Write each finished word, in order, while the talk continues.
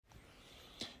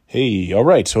Hey, all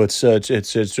right. So it's Thursday,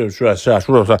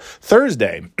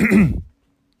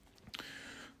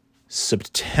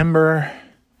 September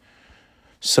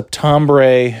 8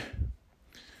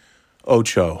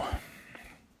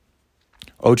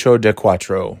 de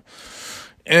Cuatro,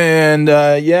 and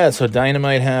so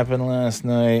Dynamite happened last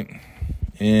night,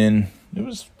 and it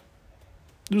was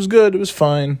good. It was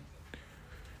fine.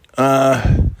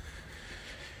 Boy,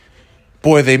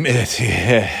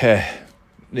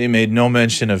 they made no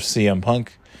mention of CM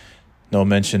Punk, no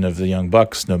mention of the Young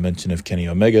Bucks, no mention of Kenny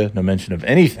Omega, no mention of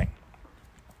anything.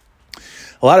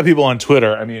 A lot of people on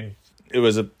Twitter, I mean, it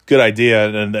was a good idea,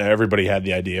 and everybody had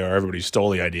the idea, or everybody stole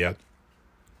the idea.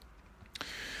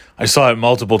 I saw it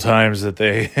multiple times that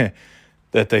they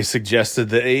suggested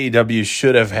that AEW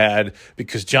should have had,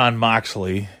 because Jon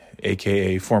Moxley,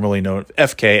 a.k.a. formerly known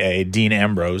FKA, Dean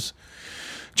Ambrose,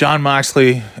 Jon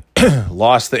Moxley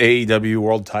lost the AEW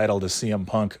World Title to CM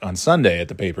Punk on Sunday at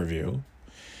the pay-per-view.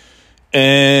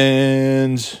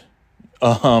 And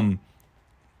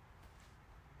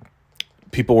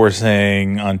people were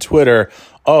saying on Twitter,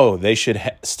 they should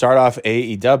start off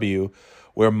AEW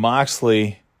where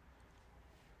Moxley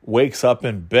wakes up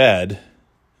in bed,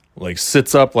 like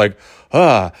sits up like,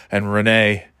 and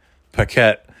Renee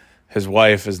Paquette, his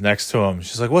wife, is next to him.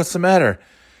 She's like, "What's the matter?"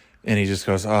 And he just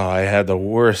goes, I had the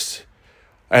worst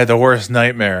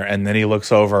nightmare. And then he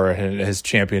looks over and his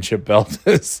championship belt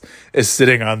is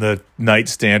sitting on the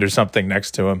nightstand or something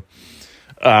next to him.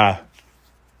 I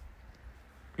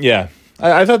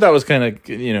thought that was kind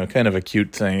of a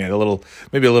cute thing,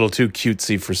 maybe a little too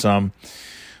cutesy for some.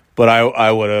 But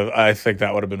I think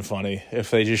that would have been funny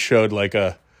if they just showed like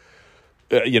a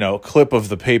clip of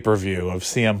the pay-per-view of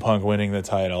CM Punk winning the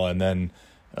title and then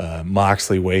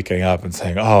Moxley waking up and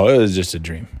saying, it was just a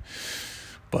dream.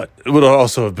 But it would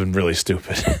also have been really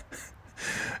stupid.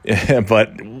 Yeah,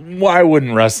 but why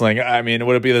wouldn't wrestling? I mean,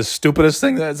 would it be the stupidest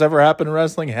thing that's ever happened in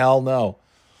wrestling? Hell no.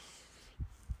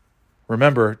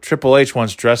 Remember, Triple H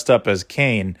once dressed up as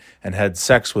Kane and had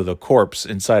sex with a corpse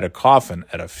inside a coffin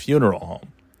at a funeral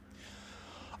home.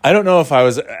 I don't know if I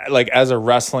was, as a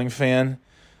wrestling fan,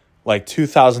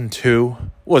 2002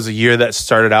 was a year that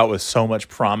started out with so much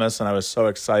promise, and I was so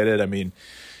excited. I mean,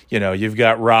 you've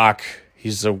got Rock.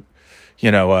 He's Rock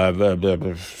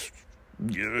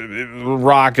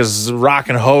is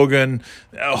rocking Hogan.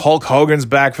 Hulk Hogan's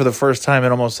back for the first time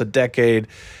in almost a decade.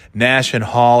 Nash and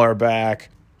Hall are back.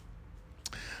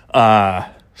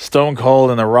 Stone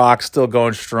Cold and The Rock still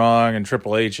going strong, and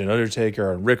Triple H and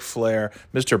Undertaker and Ric Flair.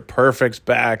 Mr. Perfect's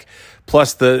back.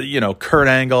 Plus the, Kurt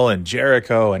Angle and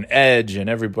Jericho and Edge and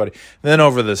everybody. And then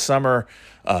over the summer,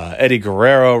 Eddie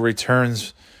Guerrero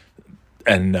returns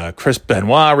and Chris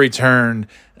Benoit returned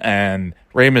and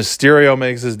Rey Mysterio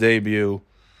makes his debut.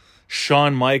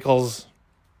 Shawn Michaels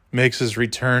makes his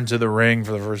return to the ring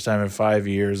for the first time in 5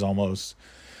 years almost.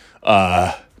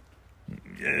 And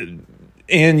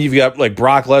you've got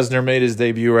Brock Lesnar made his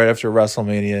debut right after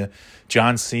WrestleMania.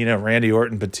 John Cena, Randy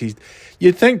Orton, Batista.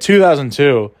 You'd think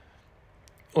 2002,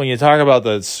 when you talk about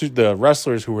the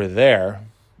wrestlers who were there,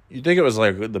 you'd think it was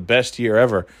the best year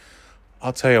ever.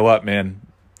 I'll tell you what, man.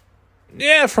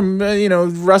 Yeah, from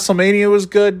WrestleMania was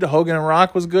good. Hogan and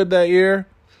Rock was good that year.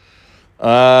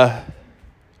 SummerSlam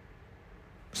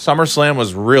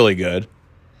was really good.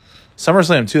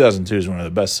 SummerSlam 2002 is one of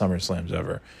the best SummerSlams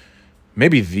ever.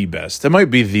 Maybe the best. It might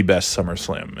be the best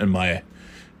SummerSlam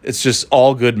it's just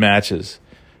all good matches.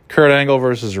 Kurt Angle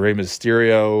versus Rey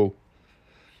Mysterio.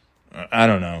 I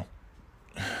don't know.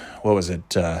 What was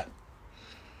it?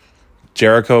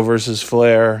 Jericho versus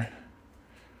Flair.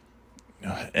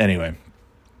 Anyway.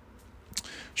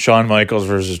 Shawn Michaels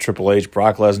versus Triple H.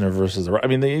 Brock Lesnar versus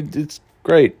it's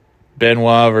great.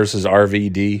 Benoit versus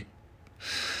RVD.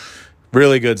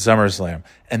 Really good SummerSlam.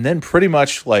 And then pretty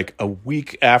much a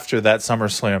week after that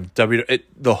SummerSlam,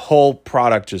 the whole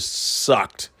product just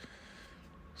sucked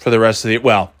for the rest of the...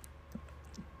 Well,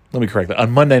 let me correct that.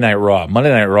 On Monday Night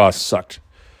Raw sucked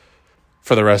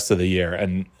for the rest of the year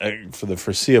and for the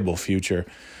foreseeable future.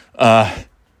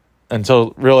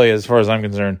 Until, really, as far as I'm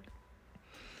concerned,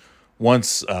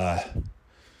 once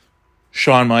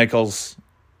Shawn Michaels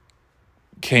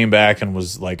came back and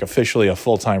was officially a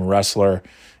full-time wrestler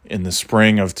in the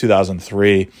spring of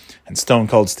 2003, and Stone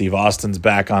Cold Steve Austin's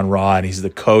back on Raw, and he's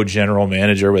the co-general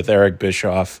manager with Eric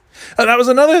Bischoff. And that was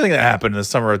another thing that happened in the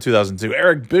summer of 2002.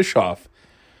 Eric Bischoff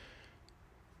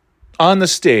on the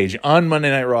stage on Monday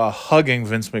Night Raw hugging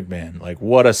Vince McMahon.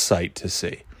 What a sight to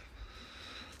see.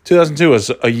 2002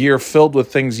 was a year filled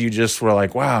with things you just were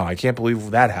wow, I can't believe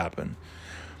that happened.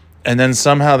 And then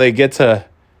somehow they get to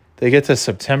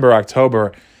September,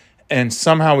 October, And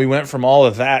somehow we went from all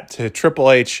of that to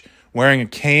Triple H wearing a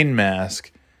Kane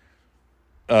mask,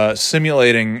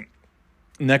 simulating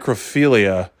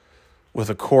necrophilia with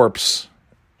a corpse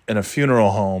in a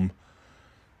funeral home.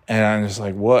 And I'm just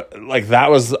like, what? Like,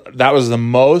 that was the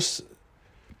most,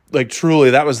 like,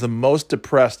 truly, that was the most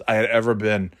depressed I had ever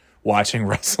been watching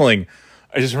wrestling.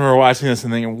 I just remember watching this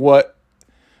and thinking, what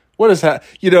is that?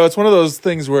 It's one of those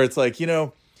things where it's like,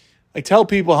 I tell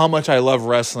people how much I love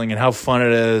wrestling and how fun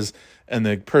it is, and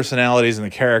the personalities and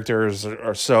the characters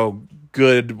are so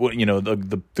good.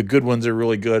 The good ones are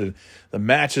really good, and the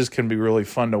matches can be really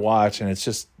fun to watch, and it's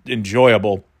just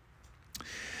enjoyable.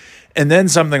 And then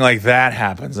something like that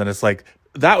happens, and it's like,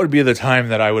 that would be the time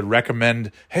that I would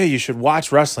recommend, hey, you should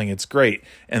watch wrestling. It's great.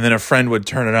 And then a friend would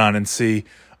turn it on and see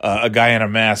a guy in a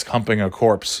mask humping a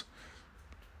corpse.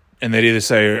 And they'd either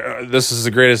say, this is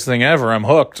the greatest thing ever, I'm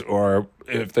hooked. Or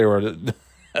if they were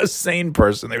a sane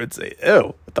person, they would say,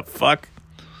 ew, what the fuck?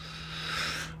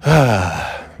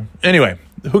 Anyway,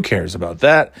 who cares about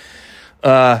that?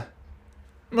 My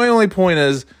only point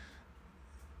is,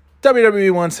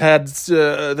 WWE once had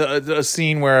a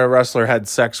scene where a wrestler had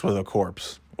sex with a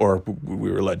corpse, or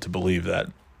we were led to believe that.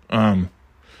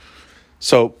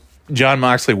 So Jon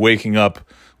Moxley waking up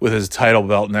with his title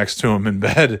belt next to him in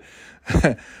bed,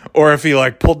 or if he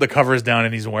pulled the covers down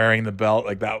and he's wearing the belt,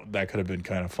 that could have been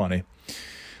kind of funny.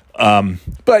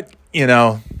 But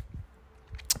they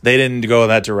didn't go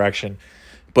that direction.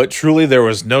 But truly, there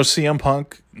was no CM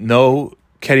Punk, no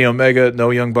Kenny Omega,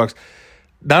 no Young Bucks.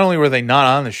 Not only were they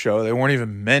not on the show, they weren't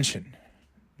even mentioned.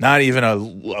 Not even a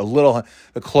little.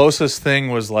 The closest thing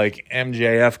was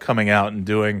MJF coming out and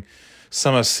doing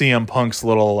some of CM Punk's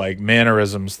little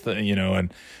mannerisms,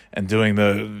 and doing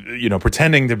the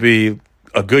pretending to be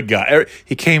a good guy.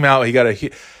 He came out,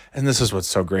 and this is what's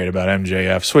so great about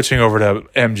MJF. Switching over to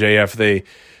MJF,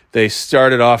 they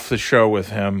started off the show with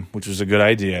him, which was a good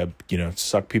idea.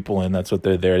 Suck people in. That's what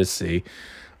they're there to see.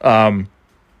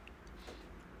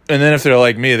 And then if they're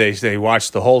like me, they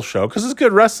watch the whole show because it's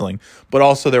good wrestling. But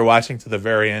also they're watching to the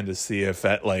very end to see if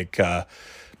at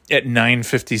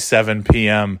 9:57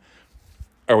 p.m.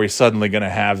 are we suddenly going to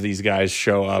have these guys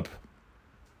show up.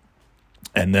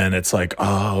 And then it's like,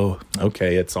 oh,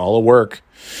 okay, it's all a work.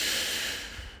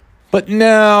 But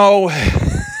now,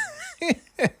 I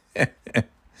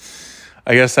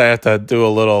guess I have to do a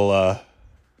little,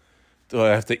 do I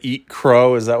have to eat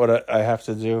crow? Is that what I have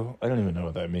to do? I don't even know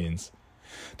what that means.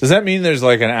 Does that mean there's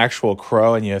an actual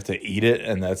crow and you have to eat it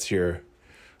and that's your...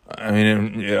 I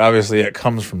mean, obviously it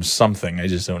comes from something. I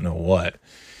just don't know what.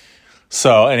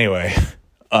 So anyway.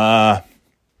 Yeah,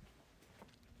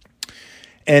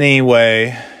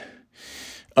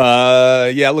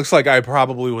 it looks like I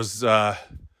probably was... I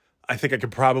think I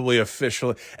could probably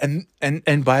officially... And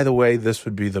by the way, this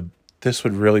would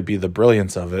really be the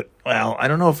brilliance of it. Well, I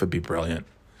don't know if it'd be brilliant.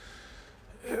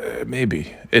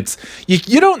 Maybe it's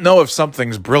you don't know if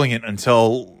something's brilliant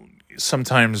until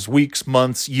sometimes weeks,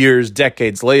 months, years,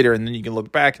 decades later, and then you can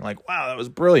look back and wow, that was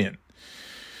brilliant.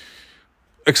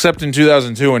 Except in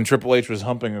 2002 when Triple H was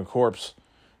humping a corpse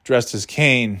dressed as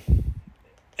Kane,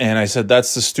 and I said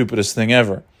that's the stupidest thing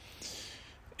ever.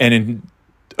 And in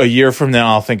a year from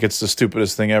now, I'll think it's the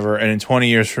stupidest thing ever, and in 20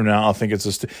 years from now, I'll think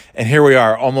it's and here we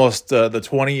are, almost the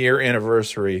 20-year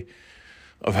anniversary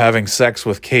of having sex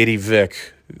with Katie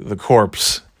Vick, the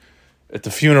corpse, at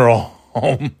the funeral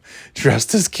home,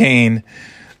 dressed as Kane.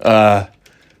 And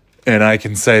I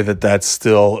can say that that's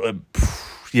still,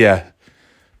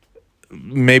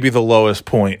 maybe the lowest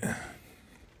point.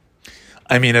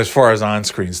 I mean, as far as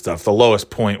on-screen stuff, the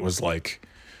lowest point was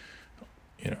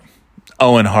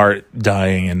Owen Hart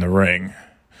dying in the ring.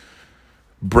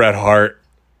 Bret Hart,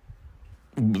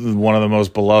 one of the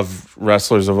most beloved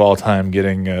wrestlers of all time,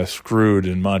 getting screwed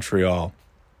in Montreal.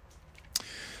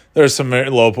 There's some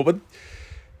low, but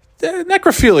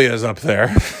necrophilia is up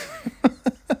there.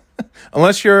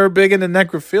 Unless you're big into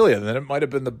necrophilia, then it might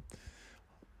have been the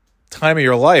time of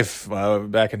your life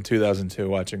back in 2002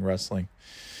 watching wrestling.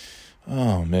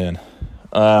 Oh, man.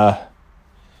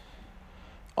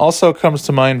 Also comes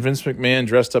to mind Vince McMahon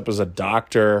dressed up as a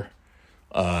doctor,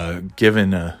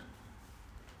 given an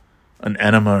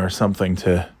enema or something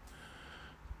to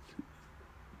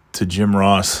Jim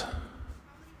Ross.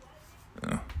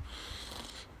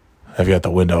 I've got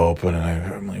the window open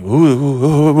and I'm like,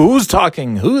 who's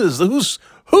talking? Who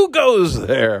goes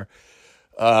there?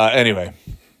 Anyway.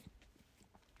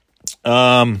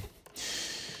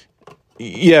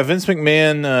 Yeah, Vince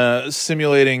McMahon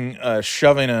simulating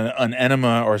shoving an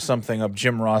enema or something up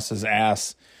Jim Ross's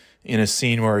ass in a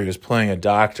scene where he was playing a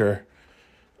doctor.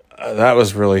 That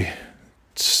was really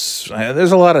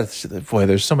there's a lot of, boy,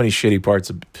 there's so many shitty parts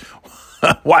of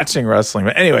watching wrestling.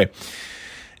 But anyway,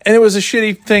 and it was a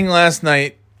shitty thing last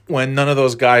night when none of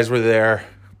those guys were there.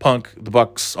 Punk, the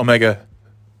Bucks, Omega.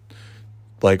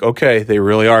 Like, okay, they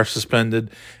really are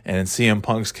suspended. And in CM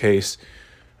Punk's case,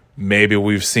 maybe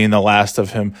we've seen the last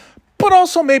of him, but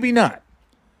also maybe not.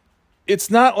 It's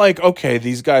not like, okay,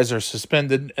 these guys are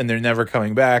suspended and they're never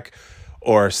coming back,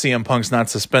 or CM Punk's not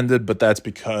suspended, but that's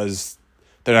because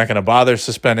they're not going to bother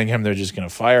suspending him. They're just going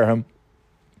to fire him.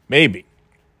 Maybe.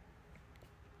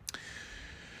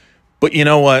 But you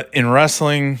know what? In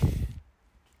wrestling,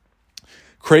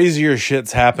 crazier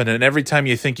shit's happen, and every time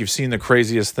you think you've seen the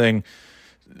craziest thing,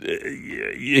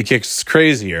 it gets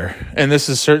crazier. And this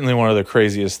is certainly one of the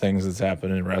craziest things that's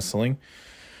happened in wrestling.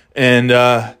 And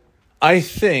I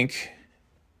think,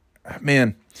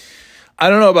 man, I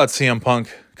don't know about CM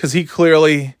Punk, because he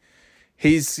clearly,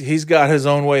 he's got his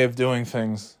own way of doing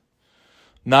things.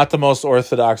 Not the most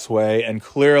orthodox way, and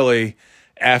clearly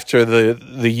after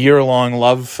the year-long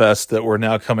love fest that we're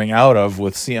now coming out of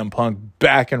with CM Punk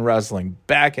back in wrestling,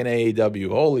 back in AEW,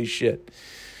 holy shit.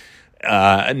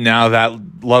 Now that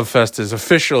love fest is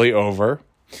officially over,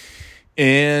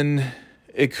 and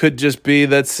it could just be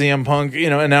that CM Punk,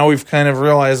 and now we've kind of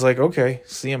realized, like, okay,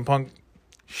 CM Punk,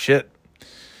 shit,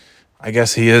 I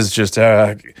guess he is just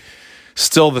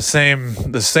still the same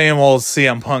old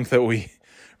CM Punk that we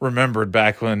remembered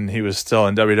back when he was still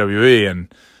in WWE,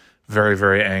 and very,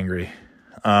 very angry.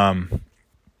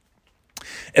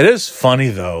 It is funny,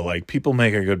 though. Like, people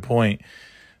make a good point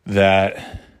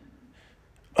that,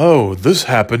 oh, this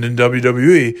happened in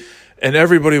WWE, and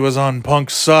everybody was on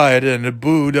Punk's side and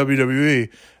boo WWE,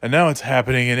 and now it's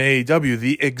happening in AEW,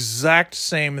 the exact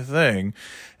same thing,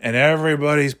 and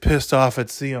everybody's pissed off at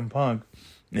CM Punk,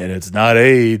 and it's not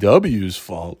AEW's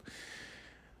fault.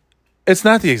 It's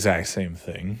not the exact same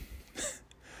thing.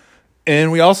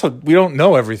 And we don't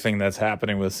know everything that's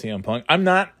happening with CM Punk. I'm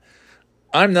not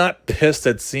pissed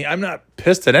at I'm not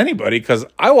pissed at anybody, because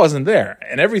I wasn't there.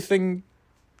 And everything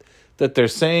that they're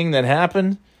saying that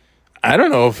happened, I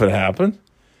don't know if it happened.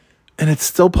 And it's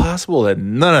still possible that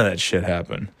none of that shit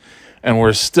happened. And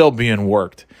we're still being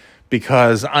worked.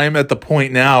 Because I'm at the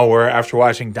point now where, after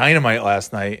watching Dynamite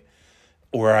last night,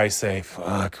 where I say,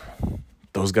 fuck,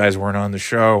 those guys weren't on the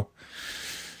show.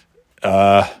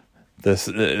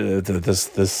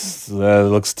 This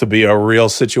looks to be a real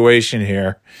situation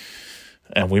here.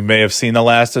 And we may have seen the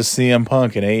last of CM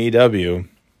Punk in AEW.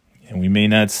 And we may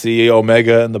not see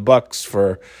Omega and the Bucks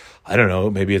for, I don't know,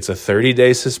 maybe it's a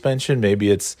 30-day suspension.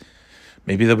 Maybe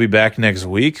they'll be back next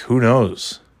week. Who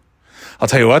knows? I'll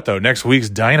tell you what, though. Next week's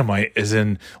Dynamite is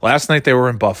in, last night they were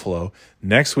in Buffalo.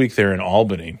 Next week they're in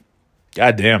Albany.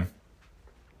 God damn.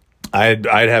 I'd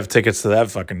have tickets to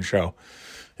that fucking show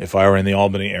if I were in the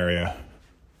Albany area.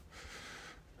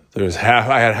 I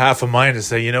had half a mind to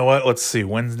say, you know what, let's see,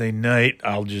 Wednesday night,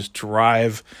 I'll just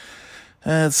drive.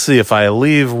 Let's see, if I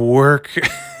leave work,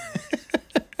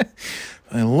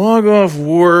 I log off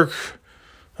work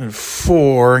at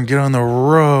 4 and get on the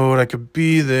road, I could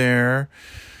be there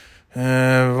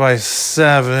by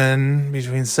 7,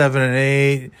 between 7 and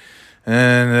 8,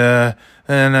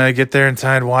 and I get there in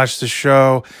time to watch the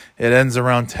show. It ends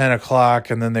around 10 o'clock,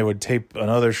 and then they would tape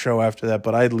another show after that,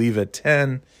 but I'd leave at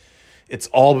 10. It's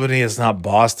Albany, it's not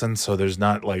Boston, so there's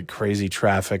not like crazy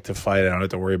traffic to fight. I don't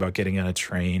have to worry about getting on a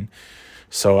train.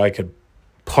 So I could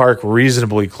park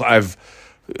reasonably. I've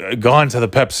gone to the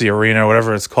Pepsi Arena,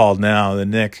 whatever it's called now, the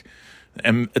Nick.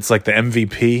 It's like the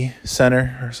MVP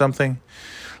Center or something.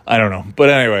 I don't know. But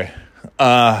anyway,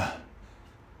 I've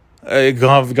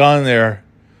gone there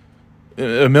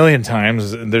a million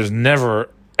times. There's never,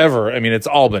 ever, I mean, it's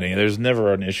Albany. There's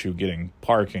never an issue getting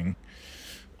parking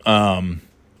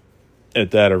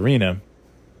at that arena.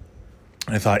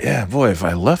 I thought, yeah, boy, if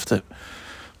I left at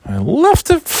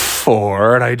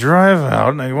 4 and I drive out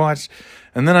and I watch,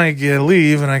 and then I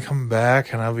leave and I come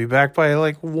back and I'll be back by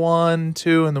like 1,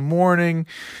 2 in the morning,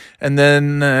 and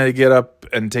then I get up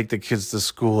and take the kids to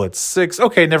school at 6.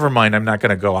 Okay, never mind. I'm not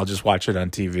going to go. I'll just watch it on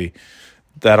TV.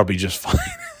 That'll be just fine.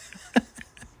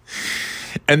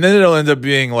 And then it'll end up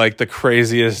being like the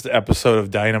craziest episode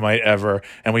of Dynamite ever.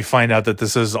 And we find out that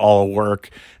this is all work.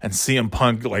 And CM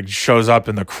Punk like shows up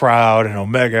in the crowd, and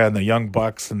Omega and the Young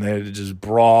Bucks, and they just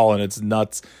brawl, and it's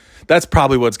nuts. That's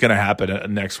probably what's going to happen at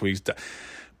next week's.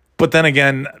 But then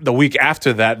again, the week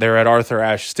after that, they're at Arthur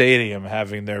Ashe Stadium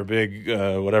having their big,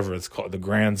 whatever it's called, the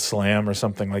Grand Slam or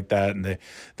something like that. And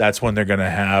that's when they're going to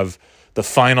have the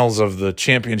finals of the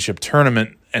championship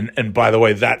tournament. And by the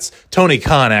way, that's Tony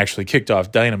Khan actually kicked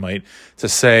off Dynamite to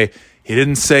say, he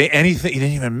didn't say anything. He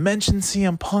didn't even mention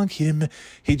CM Punk.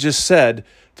 He just said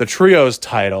the trios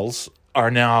titles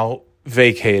are now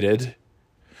vacated,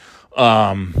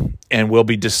 and will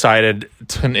be decided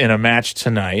in a match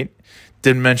tonight.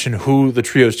 Didn't mention who the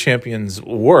trios champions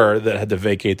were that had to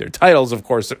vacate their titles. Of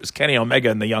course, it was Kenny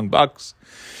Omega and the Young Bucks.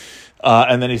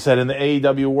 And then he said in the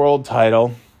AEW World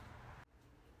title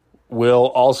will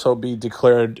also be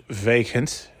declared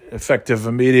vacant, effective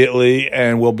immediately,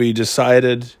 and will be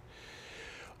decided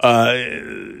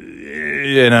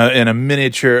in a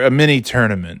mini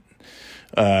tournament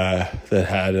that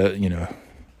had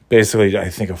basically, I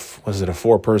think, was it a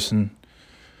 4-person?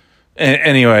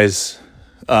 Anyways,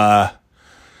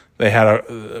 they had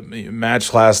a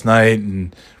match last night,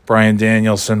 and Bryan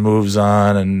Danielson moves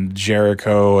on, and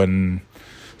Jericho, and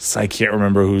I can't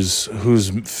remember who's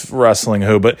wrestling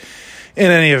who, but in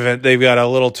any event, they've got a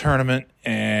little tournament,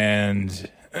 and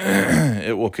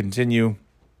it will continue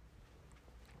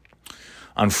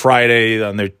on Friday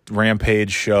on their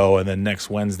Rampage show, and then next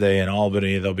Wednesday in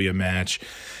Albany there'll be a match,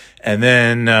 and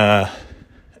then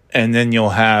you'll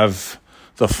have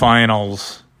the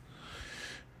finals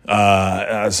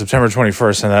September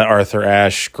 21st in that Arthur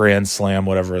Ashe Grand Slam,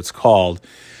 whatever it's called.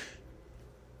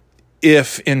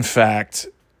 If in fact,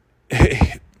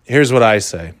 here's what I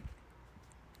say: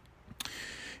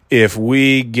 if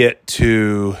we get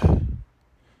to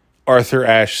Arthur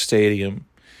Ashe Stadium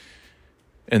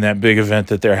in that big event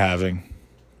that they're having,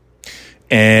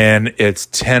 and it's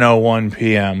 10:01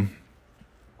 p.m.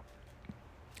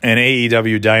 and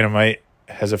AEW Dynamite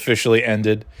has officially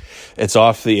ended, it's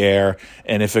off the air,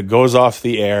 and if it goes off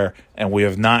the air and we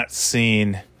have not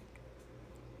seen,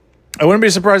 I wouldn't be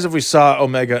surprised if we saw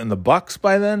Omega and the Bucks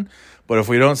by then, but if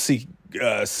we don't see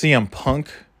CM Punk,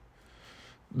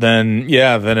 then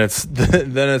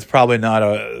it's probably not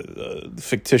a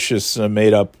fictitious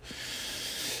made up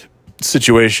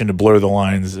situation to blur the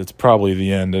lines. It's probably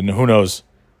the end, and who knows,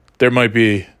 there might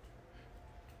be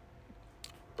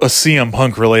a CM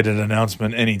Punk related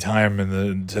announcement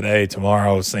anytime today,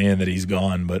 tomorrow, saying that he's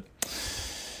gone, but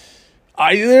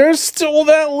there's still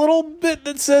that little bit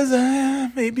that says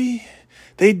maybe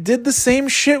they did the same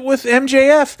shit with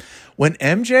MJF. When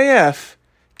MJF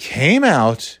came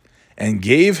out and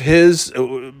gave his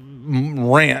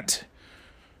rant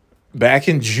back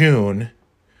in June,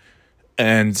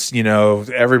 and,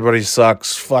 everybody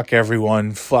sucks, fuck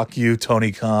everyone, fuck you,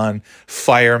 Tony Khan,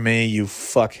 fire me, you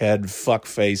fuckhead,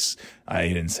 fuckface.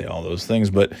 He didn't say all those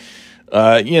things, but,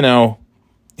 he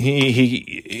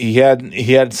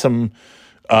had some,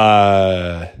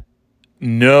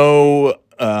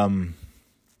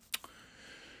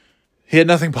 he had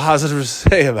nothing positive to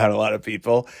say about a lot of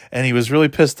people, and he was really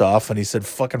pissed off, and he said,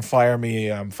 fucking fire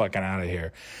me, I'm fucking out of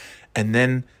here. And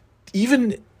then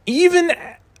even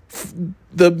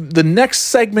the next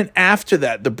segment after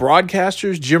that, the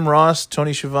broadcasters, Jim Ross,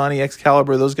 Tony Schiavone,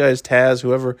 Excalibur, those guys, Taz,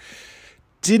 whoever,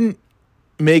 didn't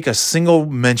make a single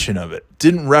mention of it.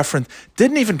 Didn't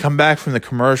even come back from the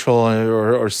commercial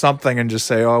or something and just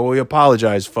say, "Oh, we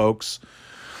apologize, folks."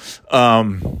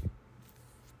 And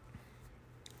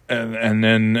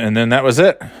then that was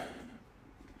it.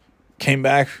 Came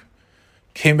back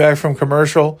from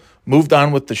commercial, moved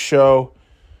on with the show,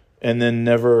 and then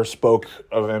never spoke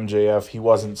of MJF. He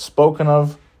wasn't spoken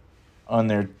of on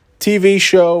their TV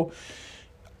show.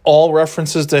 All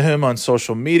references to him on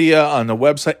social media, on the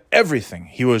website, everything.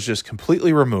 He was just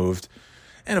completely removed.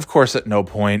 And of course, at no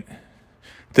point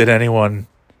did anyone,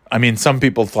 some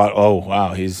people thought, oh,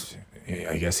 wow,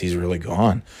 I guess he's really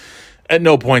gone. At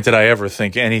no point did I ever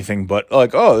think anything but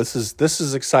like, oh, this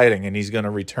is exciting, and he's going to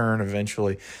return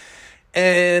eventually.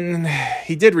 And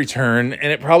he did return,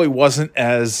 and it probably wasn't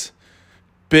as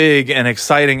big and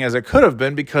exciting as it could have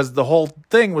been, because the whole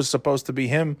thing was supposed to be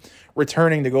him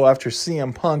returning to go after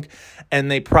CM Punk,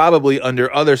 and they probably, under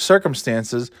other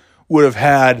circumstances, would have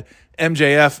had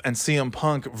MJF and CM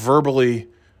Punk verbally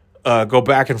go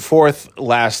back and forth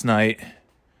last night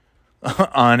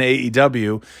on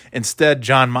AEW. Instead,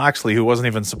 Jon Moxley, who wasn't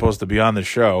even supposed to be on the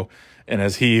show, and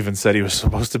as he even said, he was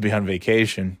supposed to be on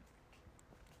vacation,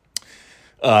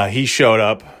 he showed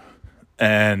up,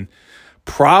 and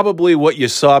probably what you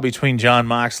saw between Jon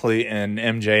Moxley and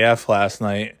MJF last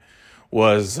night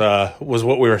was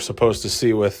what we were supposed to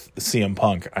see with CM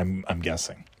Punk, I'm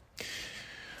guessing.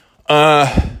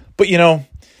 But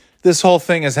this whole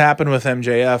thing has happened with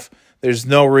MJF. There's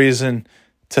no reason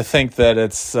to think that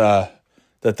it's that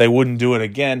they wouldn't do it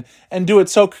again, and do it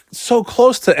so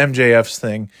close to MJF's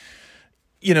thing.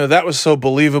 That was so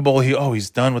believable.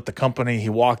 He's done with the company. He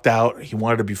walked out. He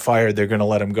wanted to be fired. They're going to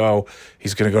let him go.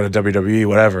 He's going to go to WWE,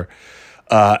 whatever.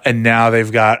 And now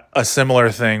they've got a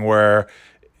similar thing where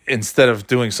instead of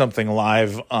doing something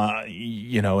live,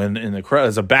 in the crowd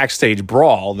as a backstage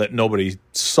brawl that nobody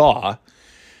saw,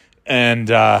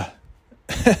 and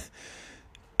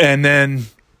and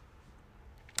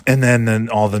then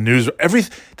all the news,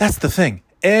 that's the thing.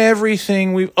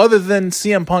 Everything other than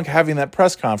CM Punk having that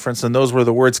press conference, and those were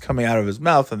the words coming out of his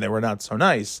mouth, and they were not so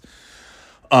nice.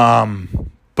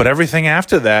 But everything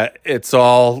after that, it's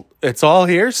all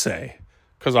hearsay,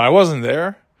 because I wasn't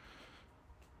there.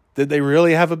 Did they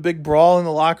really have a big brawl in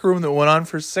the locker room that went on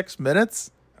for 6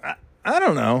 minutes? I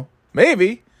don't know.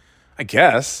 Maybe. I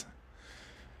guess.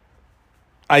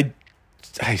 I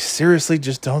seriously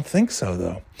just don't think so,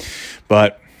 though.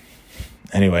 But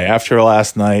anyway, after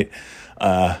last night,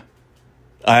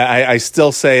 I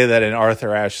still say that in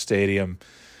Arthur Ashe Stadium,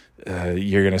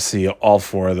 you're going to see all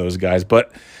four of those guys.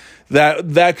 But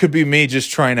that could be me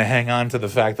just trying to hang on to the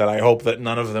fact that I hope that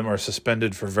none of them are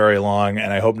suspended for very long,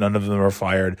 and I hope none of them are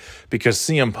fired, because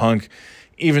CM Punk,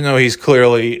 even though he's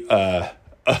clearly a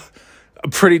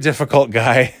pretty difficult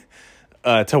guy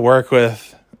to work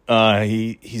with,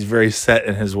 he's very set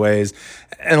in his ways.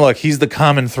 And look, he's the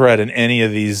common thread in any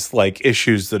of these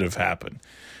issues that have happened.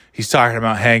 He's talking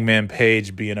about Hangman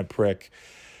Page being a prick,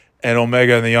 and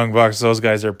Omega and the Young Bucks, those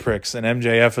guys are pricks, and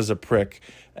MJF is a prick,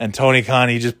 and Tony Khan,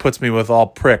 he just puts me with all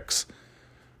pricks.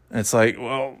 And it's like,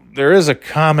 well, there is a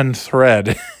common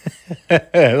thread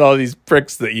in all these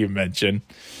pricks that you mentioned.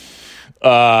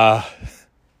 Queen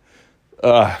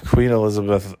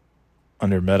Elizabeth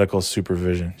under medical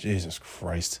supervision. Jesus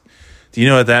Christ. Do you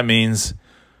know what that means?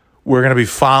 We're going to be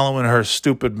following her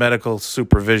stupid medical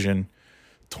supervision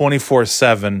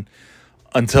 24/7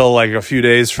 until a few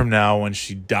days from now when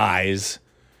she dies.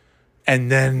 And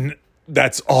then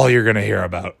that's all you're going to hear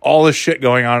about. All the shit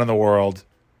going on in the world.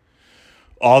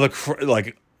 All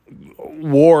the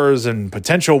wars and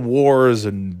potential wars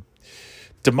and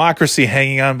democracy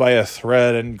hanging on by a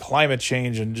thread and climate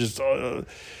change and just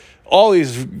all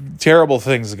these terrible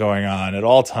things going on at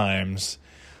all times.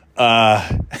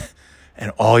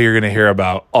 And all you're going to hear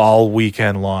about all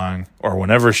weekend long, or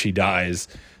whenever she dies,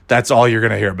 that's all you're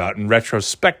going to hear about in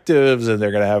retrospectives, and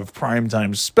they're going to have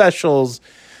primetime specials.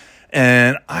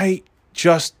 And I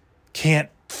just can't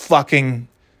fucking...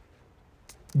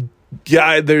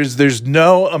 Yeah, there's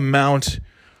no amount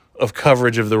of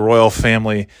coverage of the royal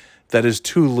family that is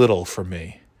too little for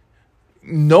me.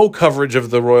 No coverage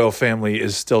of the royal family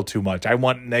is still too much. I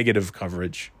want negative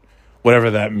coverage,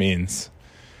 whatever that means.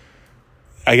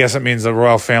 I guess it means the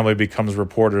royal family becomes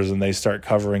reporters and they start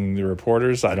covering the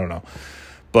reporters. I don't know.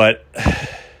 But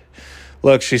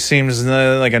look, she seems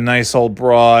like a nice old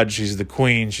broad. She's the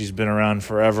queen. She's been around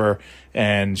forever,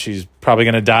 and she's probably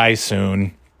going to die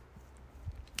soon.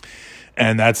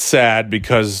 And that's sad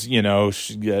because,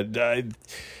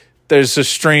 there's a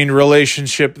strained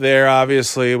relationship there,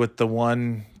 obviously, with the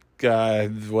one guy,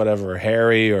 whatever,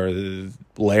 Harry or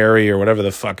Larry or whatever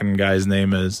the fucking guy's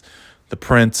name is, the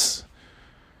prince.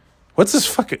 What's this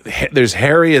fucking... There's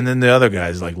Harry and then the other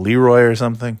guys, like Leroy or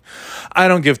something. I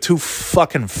don't give two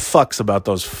fucking fucks about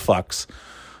those fucks.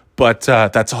 But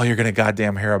that's all you're going to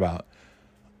goddamn hear about.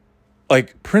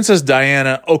 Princess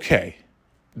Diana, okay.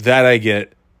 That I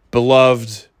get.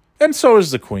 Beloved. And so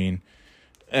is the queen.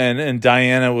 And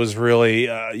Diana was really,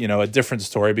 a different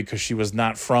story because she was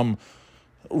not from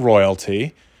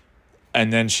royalty.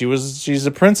 And then she's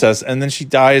a princess. And then she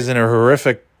dies in a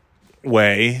horrific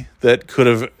way that could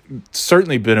have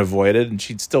certainly been avoided, and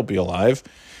she'd still be alive.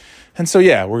 And so,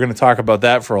 yeah, we're going to talk about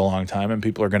that for a long time, and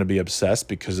people are going to be obsessed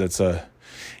because it's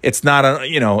not a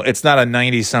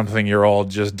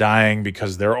 90-something-year-old just dying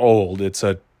because they're old. I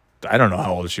don't know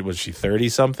how old she was. She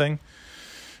 30-something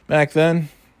back then?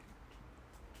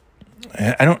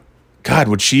 God,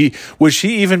 would she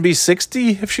even be 60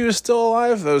 if she was still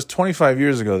alive? That was 25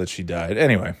 years ago that she died.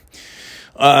 Anyway,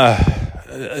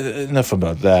 enough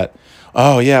about that.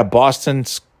 Oh, yeah, Boston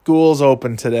schools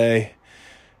open today.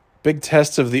 Big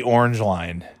test of the Orange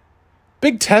Line.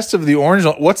 Big test of the Orange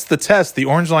Line. What's the test? The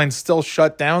Orange Line's still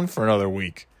shut down for another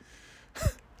week.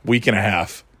 Week and a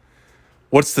half.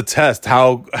 What's the test?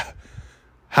 How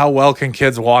well can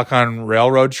kids walk on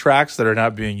railroad tracks that are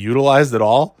not being utilized at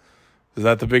all? Is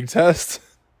that the big test?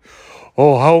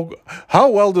 Oh, how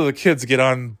well do the kids get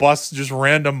on just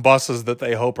random buses that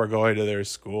they hope are going to their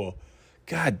school?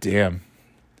 God damn.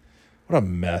 What a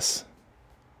mess.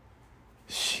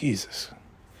 Jesus.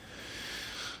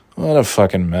 What a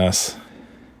fucking mess.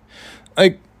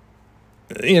 Big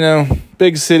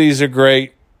cities are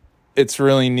great. It's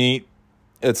really neat.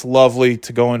 It's lovely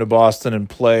to go into Boston and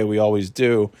play. We always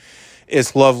do.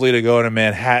 It's lovely to go to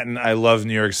Manhattan. I love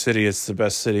New York City. It's the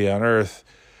best city on earth.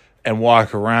 and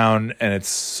walk around, and it's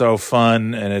so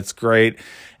fun and it's great.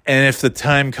 And if the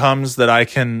time comes that I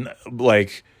can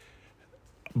like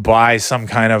buy some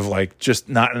kind of like just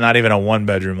not even a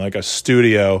 1-bedroom, like a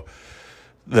studio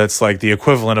that's like the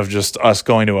equivalent of just us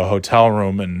going to a hotel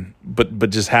room, and but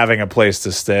just having a place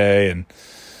to stay, and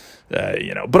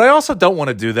but I also don't want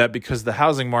to do that because the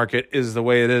housing market is the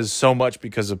way it is so much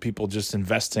because of people just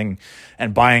investing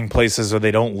and buying places where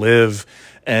they don't live,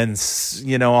 and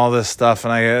all this stuff.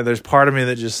 And there's part of me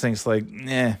that just thinks like,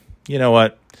 you know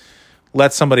what?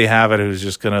 Let somebody have it who's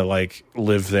just gonna like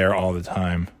live there all the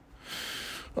time.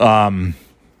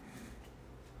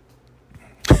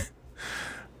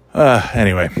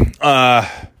 Anyway,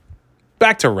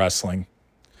 back to wrestling.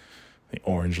 The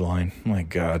Orange Line. My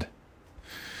God.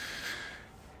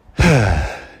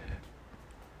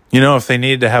 If they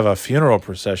needed to have a funeral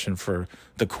procession for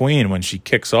the Queen when she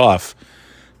kicks off,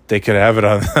 they could have it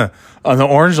on the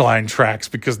Orange Line tracks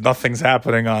because nothing's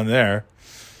happening on there.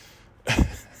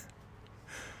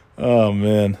 Oh,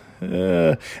 man.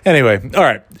 Anyway, all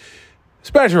right.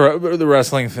 So back to the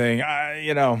wrestling thing.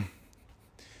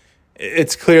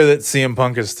 It's clear that CM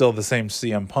Punk is still the same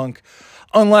CM Punk,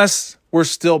 unless we're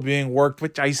still being worked,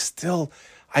 which I just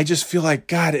feel like,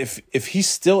 God, if he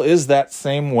still is that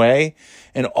same way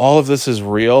and all of this is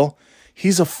real,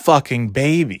 he's a fucking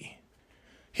baby.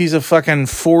 He's a fucking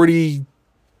 45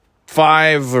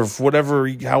 or whatever,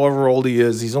 however old he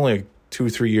is. He's only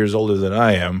 2-3 years older than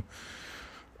I am,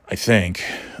 I think.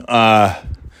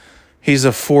 He's a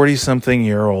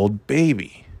 40-something-year-old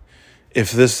baby.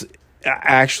 If this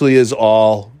actually is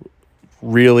all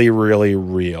really, really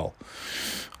real.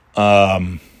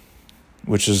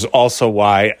 Which is also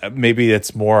why maybe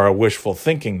it's more a wishful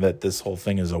thinking that this whole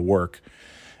thing is a work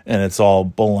and it's all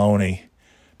baloney,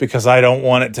 because I don't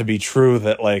want it to be true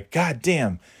that like, God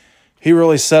damn, he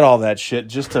really said all that shit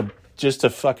just to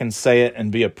fucking say it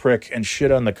and be a prick and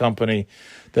shit on the company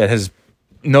that has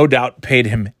no doubt paid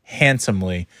him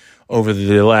handsomely over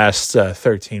the last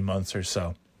 13 months or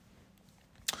so.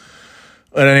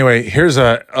 But anyway, here's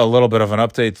a little bit of an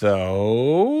update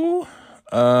though.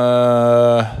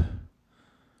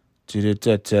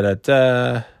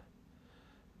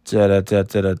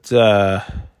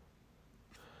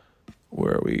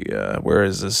 Where are we? Where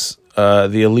is this?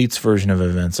 The Elite's version of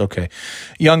events. Okay.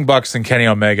 Young Bucks and Kenny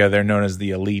Omega, they're known as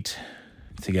the Elite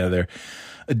together.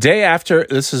 A day after,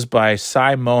 this is by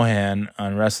Cy Mohan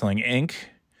on Wrestling Inc.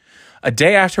 A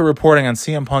day after reporting on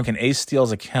CM Punk and Ace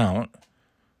Steel's account,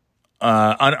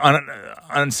 on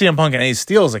CM Punk and Ace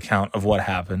Steel's account of what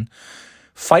happened,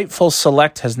 Fightful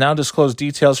Select has now disclosed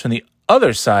details from the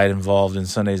other side involved in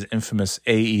Sunday's infamous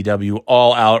AEW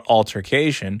All-Out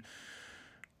altercation.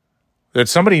 Did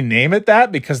somebody name it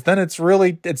that? Because then it's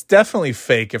definitely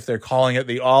fake if they're calling it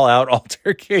the All-Out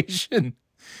altercation.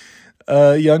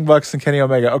 Young Bucks and Kenny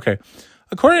Omega. Okay.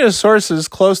 According to sources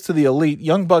close to the Elite,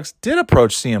 Young Bucks did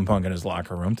approach CM Punk in his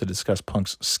locker room to discuss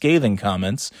Punk's scathing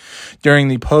comments during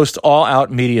the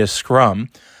post-All-Out media scrum.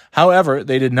 However,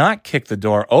 they did not kick the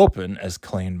door open, as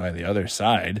claimed by the other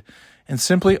side, and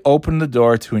simply opened the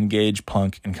door to engage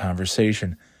Punk in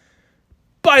conversation.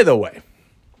 By the way,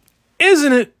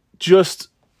 isn't it just,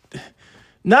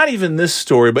 not even this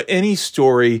story, but any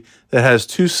story that has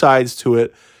two sides to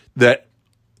it that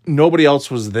nobody else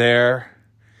was there,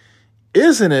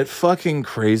 isn't it fucking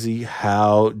crazy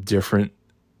how different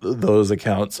those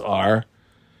accounts are?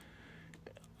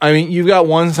 I mean, you've got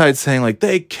one side saying, like,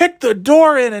 they kicked the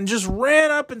door in and just ran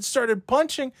up and started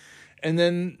punching. And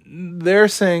then they're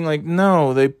saying, like,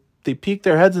 no, they peeked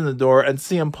their heads in the door and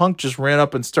CM Punk just ran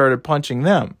up and started punching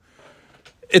them.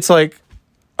 It's like,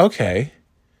 okay,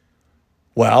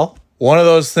 well, one of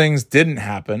those things didn't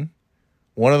happen.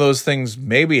 One of those things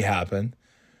maybe happened.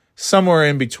 Somewhere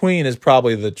in between is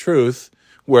probably the truth,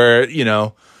 where,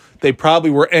 they probably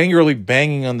were angrily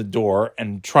banging on the door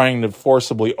and trying to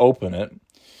forcibly open it.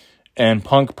 And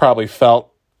Punk probably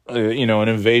felt, an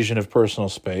invasion of personal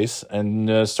space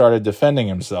and started defending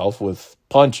himself with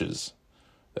punches.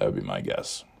 That would be my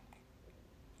guess.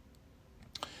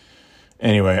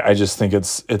 Anyway, I just think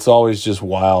it's always just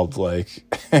wild, like,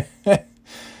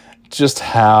 just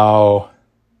how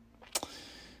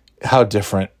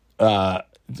different a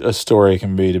story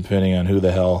can be depending on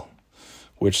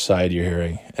which side you're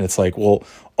hearing. And it's like, well,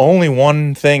 only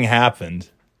one thing happened.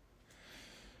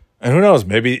 And who knows,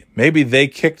 maybe they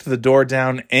kicked the door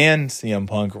down and CM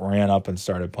Punk ran up and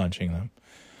started punching them.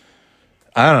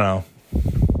 I don't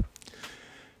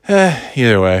know.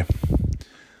 Either way.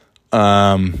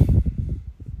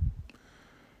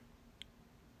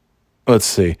 Let's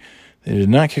see. They did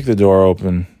not kick the door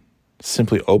open,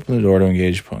 simply opened the door to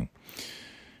engage Punk.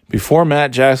 Before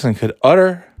Matt Jackson could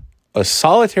utter a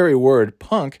solitary word,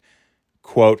 Punk,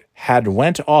 quote, had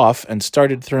went off and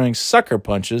started throwing sucker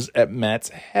punches at Matt's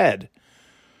head,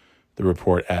 the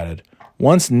report added.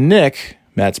 Once Nick,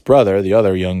 Matt's brother, the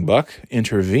other young buck,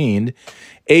 intervened,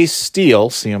 Ace Steel,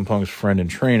 CM Punk's friend and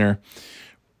trainer,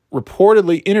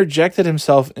 reportedly interjected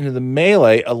himself into the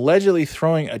melee, allegedly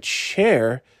throwing a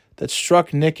chair that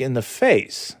struck Nick in the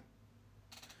face.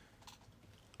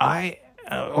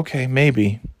 Okay,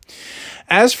 maybe.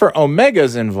 As for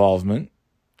Omega's involvement,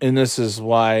 and this is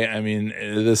why,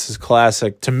 this is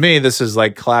classic. To me, this is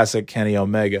like classic Kenny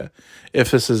Omega,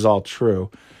 if this is all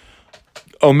true.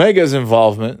 Omega's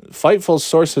involvement, Fightful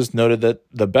sources noted that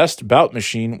the Best Bout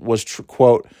Machine was,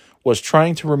 quote, was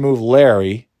trying to remove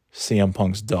Larry, CM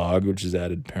Punk's dog, which is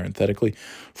added parenthetically,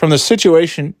 from the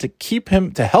situation to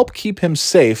help keep him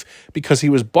safe because he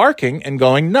was barking and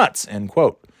going nuts, end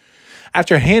quote.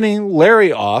 After handing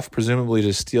Larry off, presumably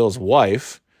to Steele's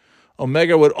wife,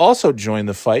 Omega would also join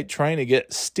the fight, trying to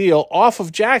get Steele off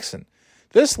of Jackson.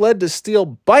 This led to Steele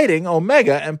biting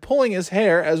Omega and pulling his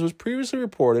hair, as was previously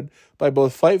reported by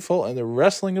both Fightful and the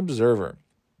Wrestling Observer.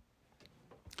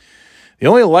 The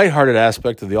only lighthearted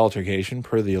aspect of the altercation,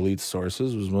 per the Elite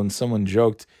sources, was when someone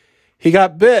joked, "He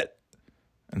got bit,"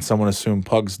 and someone assumed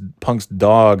Punk's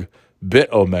dog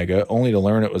bit Omega, only to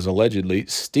learn it was allegedly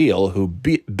Steele who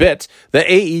bit the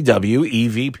AEW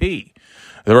EVP.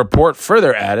 The report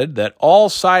further added that all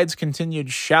sides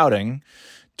continued shouting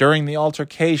during the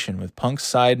altercation, with Punk's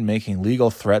side making legal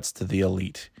threats to the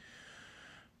Elite.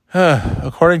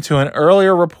 According to an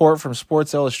earlier report from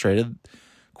Sports Illustrated,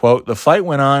 quote, the fight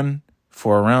went on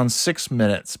for around 6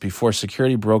 minutes before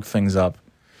security broke things up.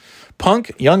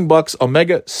 Punk, Young Bucks,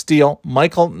 Omega, Steele,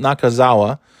 Michael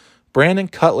Nakazawa, Brandon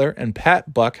Cutler, and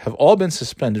Pat Buck have all been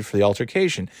suspended for the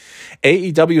altercation.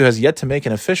 AEW has yet to make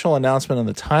an official announcement on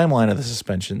the timeline of the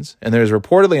suspensions, and there is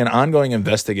reportedly an ongoing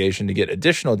investigation to get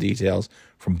additional details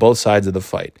from both sides of the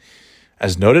fight.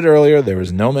 As noted earlier, there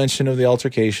was no mention of the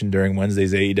altercation during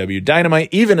Wednesday's AEW Dynamite,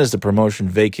 even as the promotion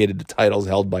vacated the titles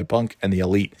held by Punk and the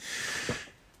Elite.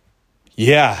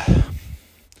 Yeah,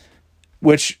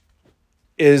 which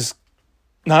is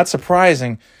not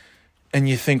surprising. And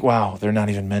you think, wow, they're not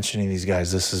even mentioning these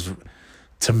guys. This is,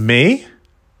 to me,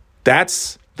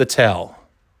 that's the tell.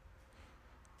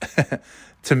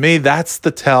 To me, that's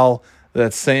the tell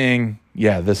that's saying,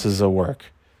 yeah, this is a work.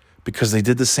 Because they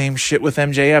did the same shit with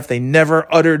MJF. They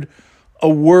never uttered a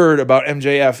word about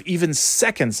MJF, even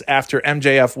seconds after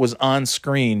MJF was on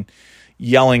screen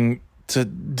yelling to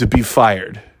be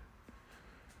fired.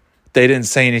 They didn't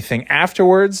say anything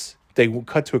afterwards. They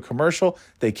cut to a commercial.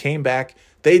 They came back.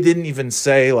 They didn't even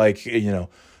say,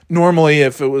 normally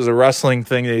if it was a wrestling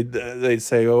thing, they'd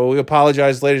say, "Oh, we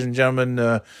apologize, ladies and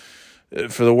gentlemen,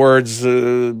 for the words,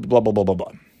 blah, blah, blah, blah,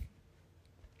 blah."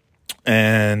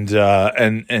 And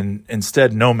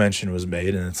instead, no mention was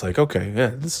made. And it's like, okay,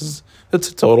 yeah, it's a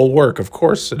total work. Of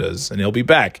course it is. And he'll be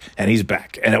back. And he's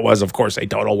back. And it was, of course, a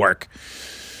total work.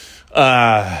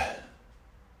 And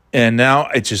now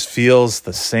it just feels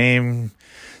the same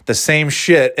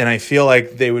shit, and I feel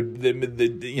like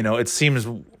it seems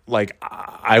like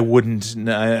I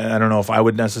don't know if I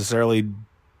would necessarily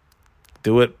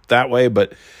do it that way,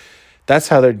 but that's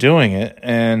how they're doing it.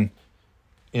 And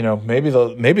maybe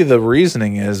the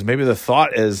reasoning is, maybe the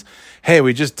thought is, hey,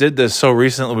 we just did this so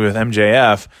recently with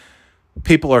MJF,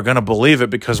 people are going to believe it,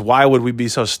 because why would we be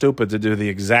so stupid to do the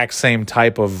exact same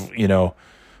type of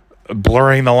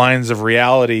blurring the lines of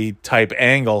reality type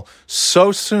angle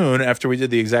so soon after we did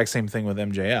the exact same thing with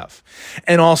MJF,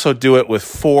 and also do it with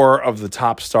 4 of the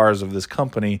top stars of this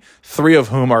company, 3 of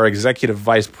whom are executive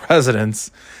vice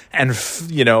presidents and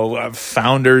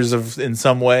founders of, in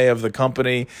some way, of the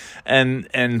company, and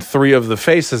 3 of the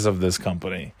faces of this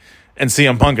company, and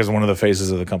CM Punk is one of the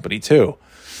faces of the company too.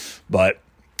 But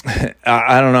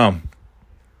I don't know.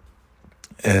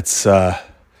 It's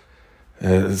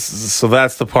so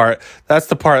that's the part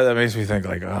that makes me think,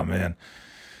 like, oh man.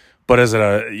 But is it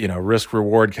a risk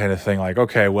reward kind of thing? Like,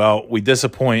 okay, well, we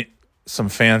disappoint some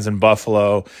fans in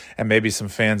Buffalo and maybe some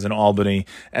fans in Albany,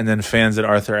 and then fans at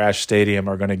Arthur Ashe Stadium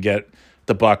are going to get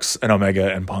the Bucks and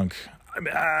Omega and Punk.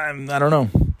 I don't know.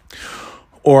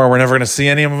 Or we're never going to see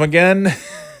any of them again.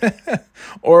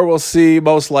 Or we'll see,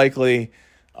 most likely,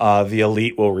 the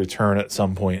Elite will return at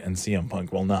some point and CM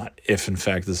Punk will not, if in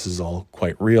fact this is all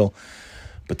quite real.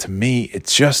 But to me,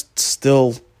 it's just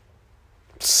still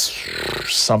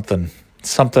something's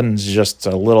just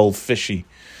a little fishy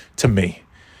to me.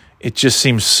 It just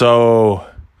seems so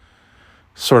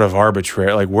sort of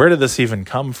arbitrary. Like, where did this even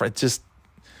come from? It just,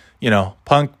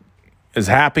 Punk is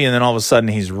happy, and then all of a sudden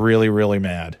he's really, really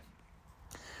mad.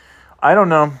 I don't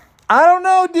know.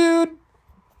 Dude.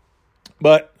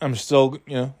 But I'm still,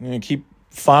 going to keep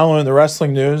following the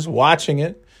wrestling news, watching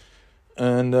it.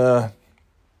 And, it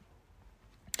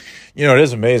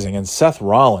is amazing. And Seth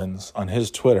Rollins on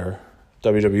his Twitter,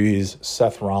 WWE's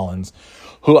Seth Rollins,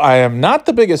 who I am not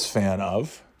the biggest fan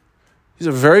of. He's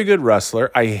a very good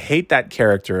wrestler. I hate that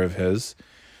character of his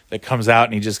that comes out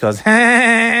and he just goes,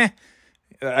 I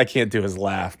can't do his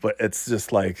laugh, but it's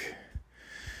just like,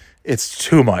 it's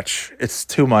too much. It's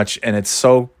too much. And it's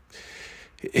so,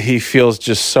 he feels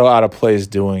just so out of place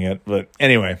doing it. But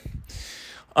anyway,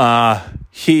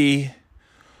 he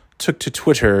took to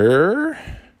Twitter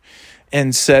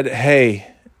and said,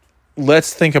 hey,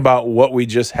 let's think about what we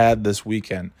just had this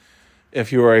weekend.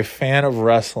 If you are a fan of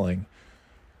wrestling,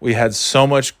 we had so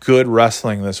much good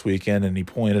wrestling this weekend, and he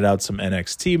pointed out some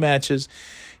NXT matches.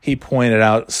 He pointed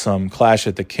out some Clash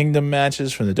at the Kingdom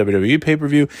matches from the WWE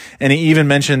pay-per-view, and he even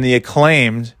mentioned the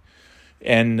Acclaimed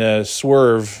and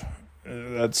Swerve,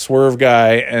 that Swerve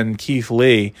guy, and Keith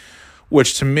Lee,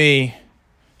 which to me,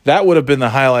 that would have been the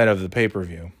highlight of the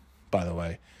pay-per-view, by the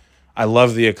way. I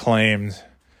love the Acclaimed.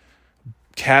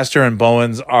 Caster and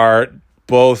Bowens are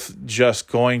both just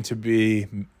going to be...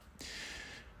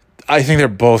 I think they're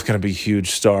both going to be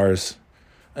huge stars.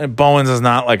 And Bowens is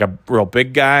not like a real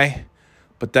big guy,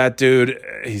 but that dude,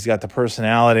 he's got the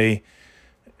personality.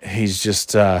 He's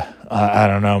just, I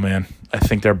don't know, man. I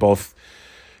think they're both.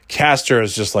 Caster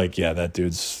is just like, yeah, that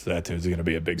dude's going to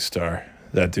be a big star.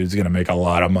 That dude's going to make a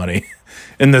lot of money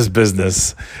in this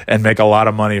business and make a lot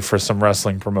of money for some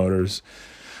wrestling promoters.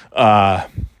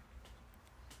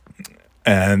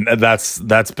 And that's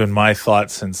been my thought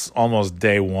since almost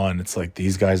day one. It's like,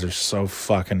 these guys are so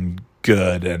fucking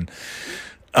good.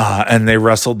 And they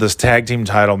wrestled this tag team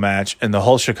title match, and the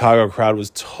whole Chicago crowd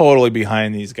was totally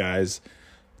behind these guys.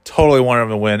 Totally wanted them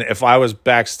to win. If I was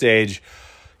backstage,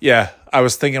 yeah, I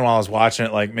was thinking while I was watching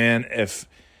it, like, man, if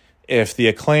the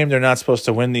Acclaimed are not supposed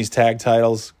to win these tag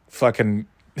titles, fucking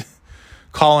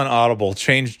call an audible,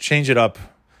 change it up.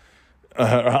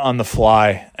 On the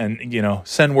fly, and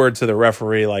send word to the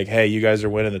referee like, hey, you guys are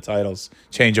winning the titles,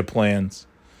 change of plans.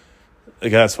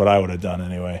 Like, that's what I would have done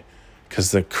anyway,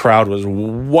 because the crowd was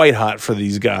white hot for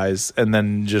these guys and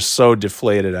then just so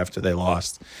deflated after they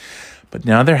lost. But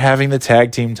now they're having the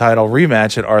tag team title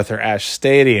rematch at Arthur Ashe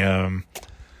Stadium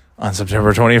on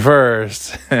September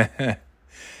 21st.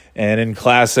 And in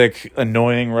classic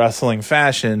annoying wrestling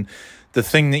fashion, the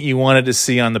thing that you wanted to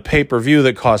see on the pay-per-view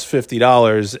that cost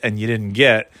 $50 and you didn't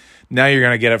get, now you're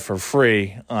going to get it for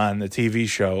free on the TV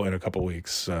show in a couple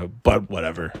weeks. But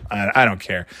whatever. I don't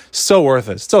care. Still worth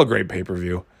it. Still a great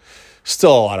pay-per-view.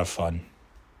 Still a lot of fun.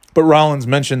 But Rollins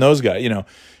mentioned those guys.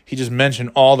 He just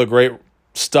mentioned all the great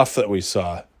stuff that we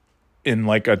saw in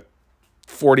like a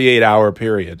 48-hour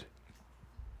period.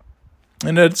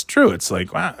 And it's true. It's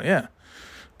like, wow, yeah.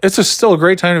 It's still a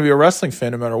great time to be a wrestling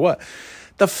fan no matter what.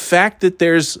 The fact that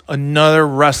there's another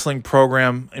wrestling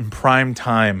program in prime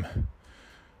time,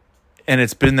 and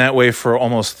it's been that way for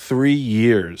almost 3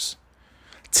 years.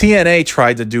 TNA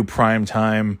tried to do prime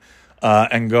time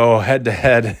and go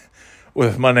head-to-head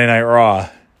with Monday Night Raw,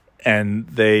 and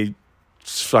they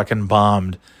fucking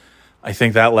bombed. I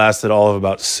think that lasted all of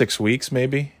about 6 weeks,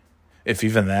 maybe, if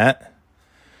even that.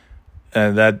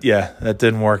 And that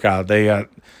didn't work out. They got a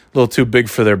little too big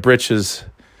for their britches.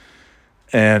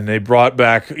 And they brought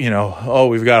back,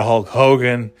 we've got Hulk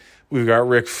Hogan, we've got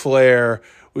Ric Flair,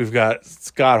 we've got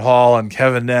Scott Hall and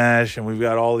Kevin Nash, and we've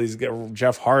got all these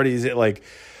Jeff Hardy's.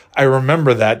 I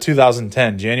remember that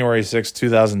 2010, January 6th,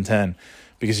 2010,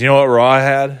 because you know what Raw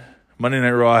had? Monday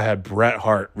Night Raw had Bret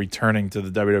Hart returning to the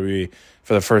WWE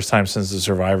for the first time since the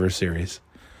Survivor Series.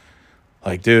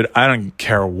 Like, dude, I don't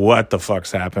care what the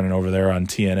fuck's happening over there on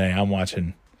TNA. I'm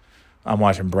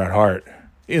watching Bret Hart.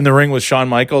 In the ring with Shawn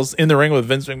Michaels, in the ring with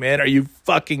Vince McMahon. Are you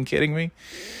fucking kidding me?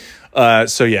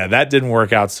 So yeah, that didn't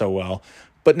work out so well.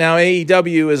 But now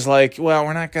AEW is like, well,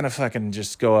 we're not going to fucking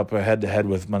just go up head-to-head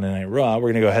with Monday Night Raw.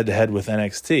 We're going to go head-to-head with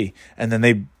NXT. And then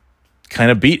they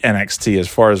kind of beat NXT as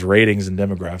far as ratings and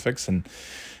demographics. And,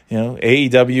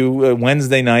 AEW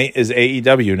Wednesday night is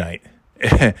AEW night.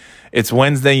 It's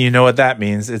Wednesday. You know what that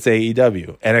means. It's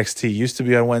AEW. NXT used to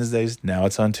be on Wednesdays. Now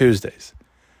it's on Tuesdays.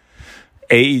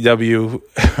 AEW,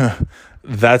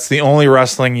 that's the only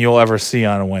wrestling you'll ever see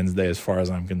on a Wednesday as far as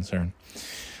I'm concerned.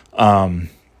 And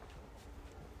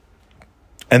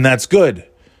that's good.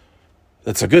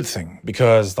 That's a good thing,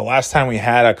 because the last time we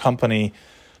had a company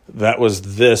that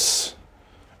was this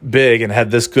big and had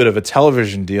this good of a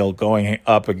television deal going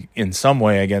up in some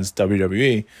way against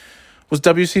WWE was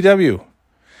WCW.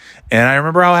 And I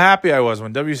remember how happy I was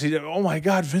when WCW, oh my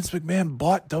God, Vince McMahon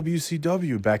bought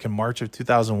WCW back in March of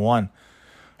 2001.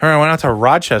 I went out to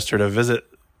Rochester to visit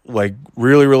like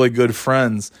really, really good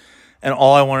friends. And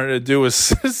all I wanted to do was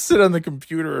sit on the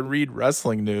computer and read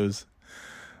wrestling news.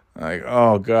 Like,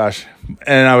 oh gosh.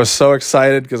 And I was so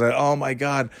excited because oh my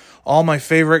God, all my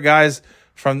favorite guys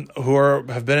from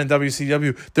have been in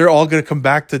WCW, they're all going to come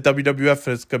back to WWF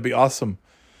and it's going to be awesome.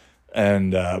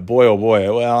 And boy, oh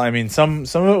boy. Well, I mean, some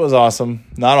of it was awesome,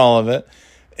 not all of it.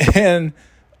 And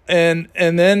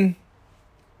then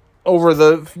over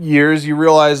the years, you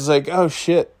realize like, oh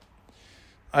shit,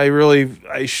 I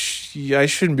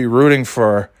shouldn't be rooting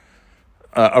for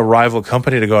a rival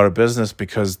company to go out of business,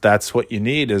 because that's what you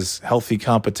need is healthy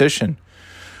competition,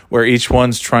 where each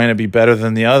one's trying to be better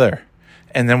than the other.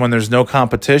 And then when there's no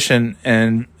competition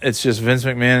and it's just Vince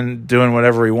McMahon doing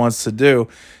whatever he wants to do,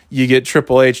 you get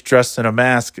Triple H dressed in a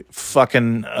mask,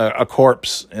 fucking a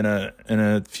corpse in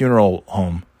a funeral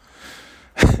home.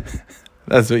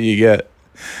 That's what you get.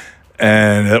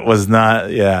 And it was not,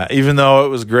 even though it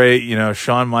was great,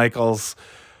 Shawn Michaels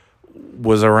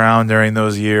was around during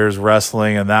those years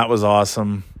wrestling, and that was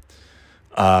awesome.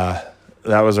 That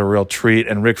was a real treat.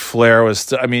 And Ric Flair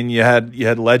was, you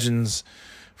had legends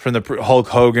from the Hulk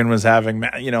Hogan was having,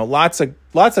 lots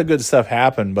of good stuff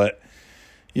happened, but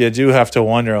you do have to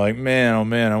wonder, like, man, oh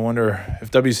man, I wonder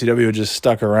if WCW had just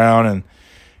stuck around and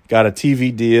got a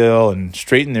TV deal and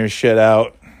straightened their shit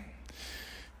out.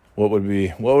 What would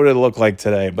it look like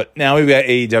today? But now we've got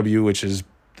AEW, which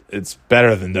it's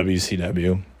better than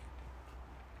WCW.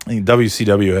 I think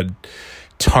WCW had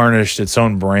tarnished its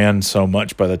own brand so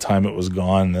much by the time it was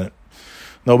gone that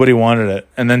nobody wanted it.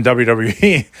 And then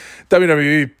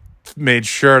WWE made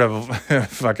sure to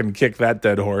fucking kick that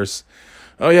dead horse.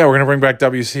 Oh yeah, we're going to bring back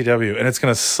WCW, and it's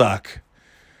going to suck.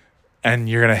 And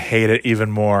you're going to hate it even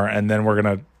more, and then we're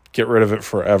going to get rid of it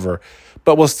forever.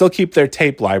 But we'll still keep their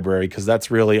tape library, because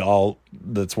that's really all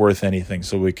that's worth anything,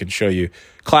 so we can show you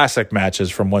classic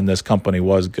matches from when this company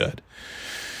was good.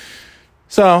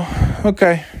 So,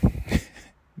 okay.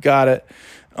 Got it.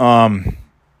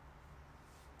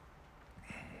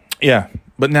 Yeah,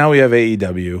 but now we have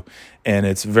AEW, and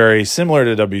it's very similar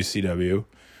to WCW,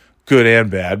 good and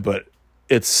bad, but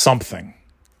it's something.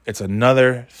 It's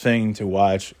another thing to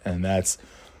watch, and that's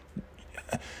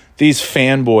these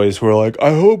fanboys who are like,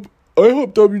 I hope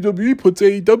WWE puts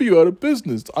AEW out of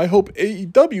business. I hope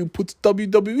AEW puts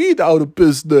WWE out of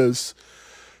business.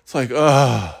 It's like,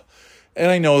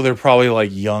 and I know they're probably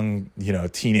like young,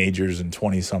 teenagers and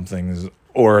 20-somethings,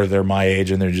 or they're my age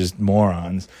and they're just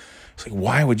morons. It's like,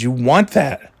 why would you want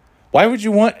that? Why would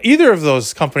you want either of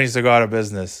those companies to go out of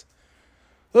business?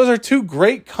 Those are two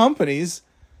great companies.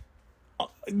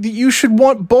 You should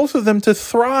want both of them to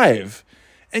thrive.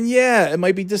 And yeah, it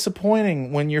might be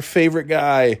disappointing when your favorite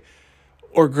guy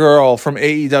or girl from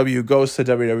AEW goes to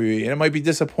WWE. And it might be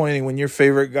disappointing when your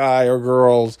favorite guy or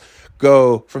girls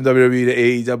go from WWE to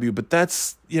AEW. But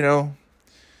that's,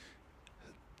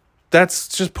 that's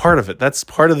just part of it. That's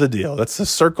part of the deal. That's the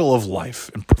circle of life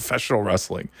in professional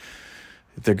wrestling.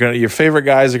 Your favorite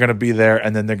guys are gonna be there,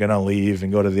 and then they're gonna leave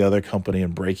and go to the other company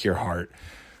and break your heart.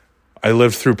 I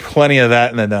lived through plenty of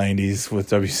that in the 90s with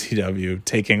WCW,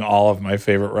 taking all of my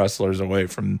favorite wrestlers away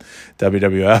from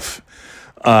WWF.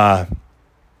 And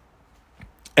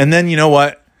then, you know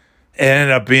what? It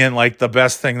ended up being like the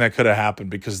best thing that could have happened,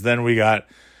 because then we got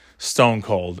Stone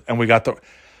Cold, and we got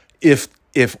if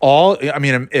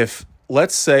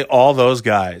let's say all those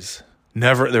guys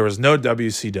there was no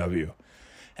WCW,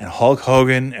 and Hulk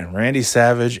Hogan and Randy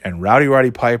Savage and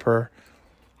Roddy Piper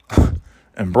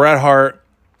and Bret Hart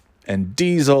and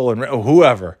Diesel and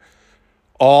whoever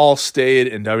all stayed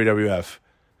in WWF.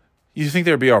 You think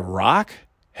there'd be a Rock?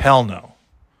 Hell no.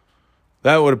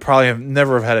 That would have probably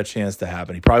never have had a chance to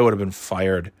happen. He probably would have been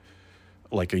fired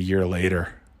like a year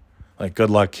later. Like, good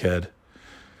luck, kid.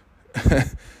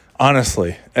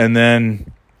 Honestly. And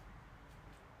then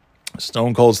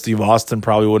Stone Cold Steve Austin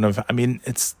probably wouldn't have. I mean,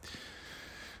 it's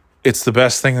the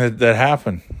best thing that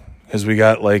happened, because we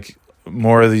got like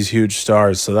more of these huge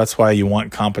stars. So that's why you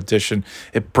want competition.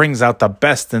 It brings out the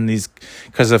best in these,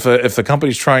 because if the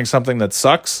company's trying something that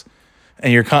sucks,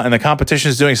 and the competition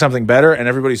is doing something better, and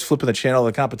everybody's flipping the channel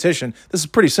of the competition, this is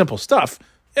pretty simple stuff.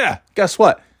 Yeah, guess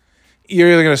what?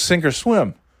 You're either going to sink or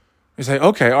swim. You say,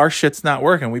 okay, our shit's not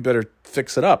working. We better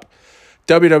fix it up.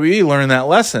 WWE learned that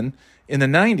lesson in the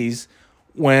 90s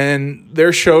when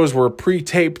their shows were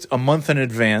pre-taped a month in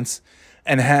advance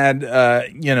and had,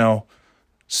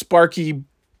 Sparky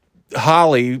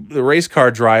Holly, the race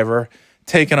car driver,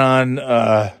 taking on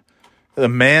the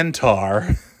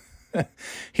Mantar.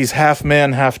 He's half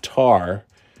man, half tar.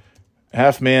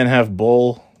 half man, half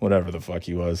bull, whatever the fuck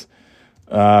he was.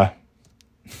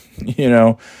 You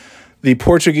know, the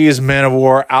Portuguese man of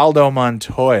war Aldo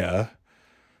Montoya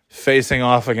facing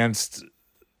off against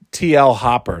TL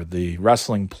Hopper, the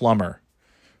wrestling plumber.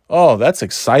 Oh, that's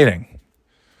exciting.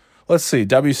 Let's see,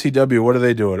 WCW, what are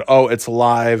they doing? Oh, it's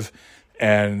live,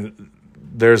 and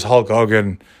there's Hulk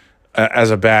Hogan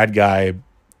as a bad guy.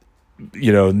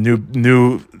 You know,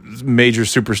 new major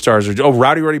superstars are. Oh,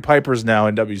 Rowdy Piper's now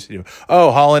in WCW.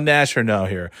 Oh, Hall and Nash are now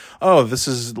here. Oh, this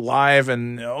is live,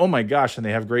 and oh my gosh, and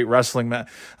they have great wrestling.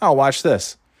 I'll watch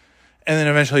this. And then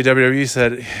eventually WWE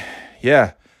said,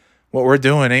 yeah, what we're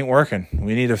doing ain't working.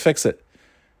 We need to fix it.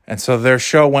 And so their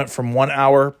show went from 1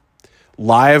 hour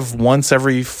live once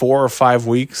every 4 or 5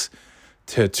 weeks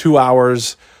to 2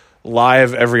 hours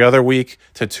live every other week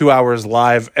to 2 hours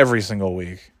live every single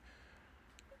week.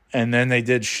 And then they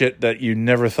did shit that you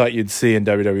never thought you'd see in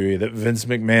WWE, that Vince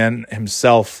McMahon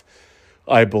himself,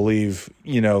 I believe,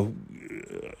 you know,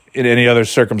 in any other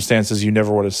circumstances, you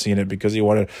never would have seen it because he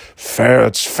wanted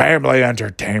it's family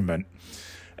entertainment.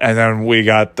 And then we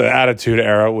got the Attitude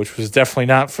Era, which was definitely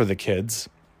not for the kids.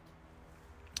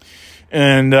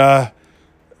 And,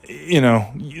 you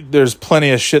know, there's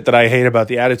plenty of shit that I hate about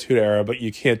the Attitude Era, but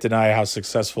you can't deny how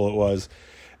successful it was.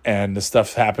 And the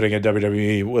stuff happening at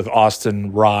WWE with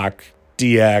Austin, Rock,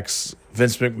 DX,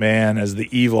 Vince McMahon as the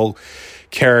evil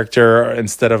character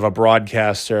instead of a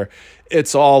broadcaster.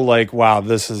 It's all like, wow,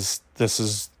 this is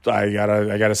I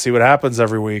gotta see what happens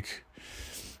every week.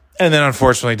 And then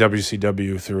unfortunately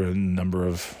WCW, through a number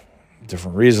of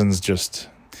different reasons, just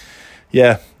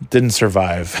didn't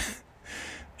survive.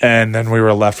 And then we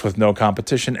were left with no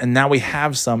competition, and now we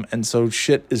have some, and so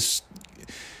shit is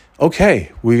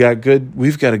okay. We've got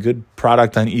a good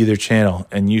product on either channel,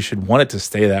 and you should want it to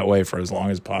stay that way for as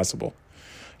long as possible.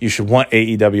 You should want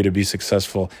AEW to be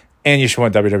successful, and you should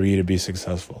want WWE to be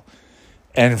successful.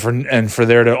 And for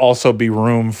there to also be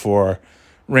room for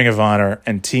Ring of Honor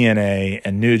and TNA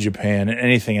and New Japan and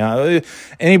anything else.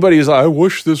 Anybody who's like, I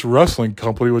wish this wrestling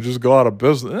company would just go out of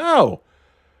business. No.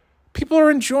 People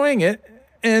are enjoying it,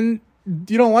 and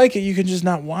you don't like it, you can just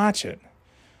not watch it.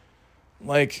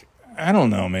 Like, I don't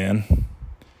know, man.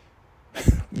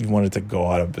 You want it to go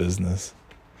out of business.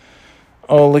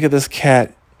 Oh, look at this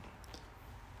cat.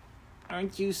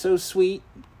 Aren't you so sweet?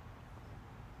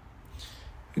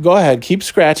 Go ahead, keep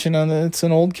scratching on it. It's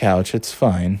an old couch. It's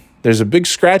fine. There's a big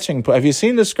scratching. Have you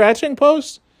seen the scratching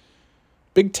post?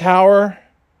 Big tower.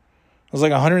 It was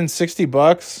like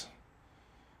 $160.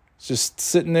 It's just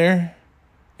sitting there.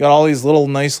 Got all these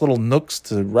nice little nooks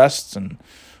to rest and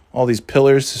all these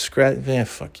pillars to scratch.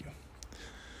 Fuck you.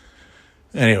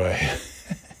 Anyway.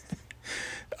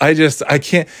 I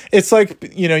can't. It's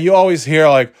like, you know, you always hear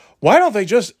like, why don't they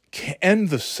just end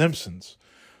The Simpsons?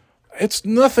 It's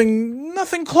nothing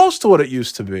close to what it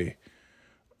used to be.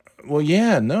 Well,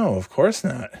 yeah, no, of course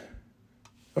not.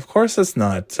 Of course it's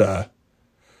not.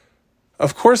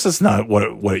 Of course it's not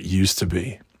what it used to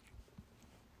be.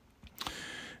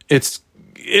 It's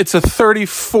a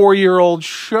 34-year-old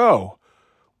show.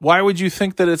 Why would you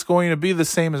think that it's going to be the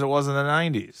same as it was in the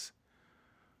 90s?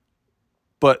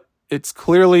 But it's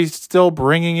clearly still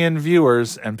bringing in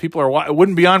viewers, and people are. It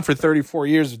wouldn't be on for 34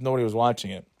 years if nobody was watching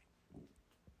it.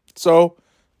 So,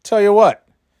 tell you what,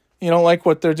 you don't like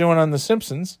what they're doing on The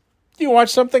Simpsons, you watch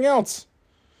something else.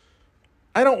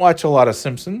 I don't watch a lot of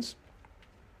Simpsons.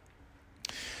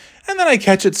 And then I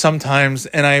catch it sometimes,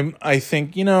 and I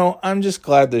think, you know, I'm just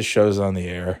glad this show's on the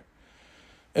air.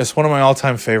 It's one of my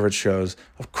all-time favorite shows.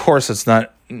 Of course, it's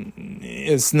not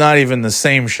even the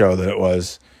same show that it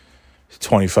was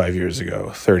 25 years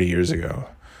ago, 30 years ago.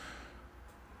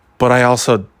 But I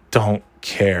also don't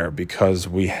care because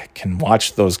we can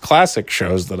watch those classic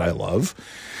shows that I love.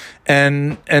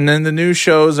 And then the new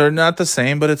shows are not the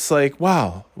same, but it's like,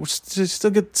 wow, we're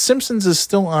still get Simpsons is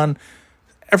still on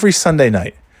every Sunday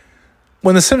night.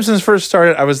 When The Simpsons first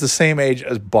started, I was the same age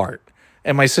as Bart,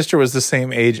 and my sister was the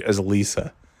same age as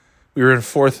Lisa. We were in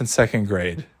 4th and 2nd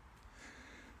grade.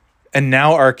 And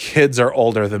now our kids are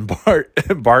older than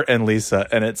Bart and Lisa,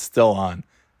 and it's still on.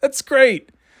 That's great.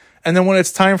 And then when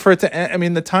it's time for it to end, I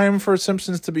mean, the time for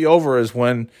Simpsons to be over is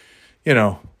when, you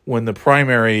know, when the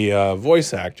primary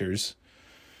voice actors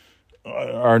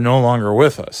are no longer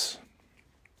with us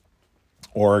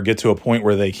or get to a point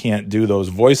where they can't do those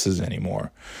voices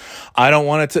anymore. I don't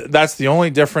want it to. That's the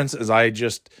only difference is I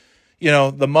just, you know,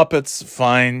 the Muppets,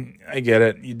 fine. I get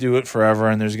it. You do it forever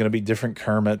and there's going to be different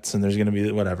Kermits and there's going to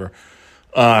be whatever.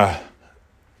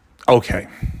 Okay.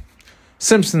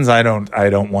 Simpsons, I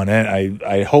don't want it.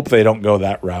 I hope they don't go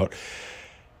that route.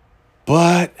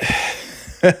 But,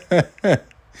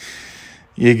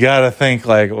 you got to think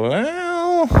like,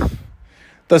 well,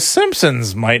 The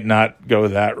Simpsons might not go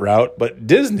that route, but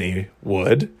Disney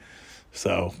would.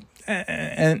 So,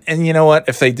 and you know what?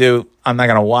 If they do, I'm not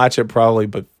going to watch it probably,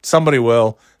 but somebody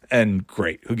will, and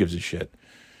great. Who gives a shit?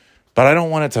 But I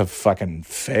don't want it to fucking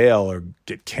fail or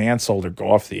get canceled or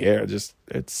go off the air.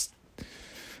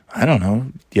 I don't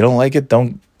know. You don't like it?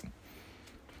 Don't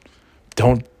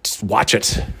watch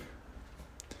it.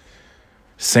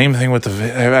 Same thing with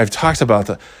I've talked about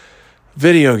the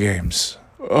video games.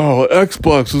 Oh,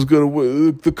 Xbox is going to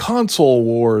win the console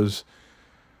wars.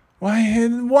 Why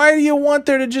do you want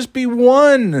there to just be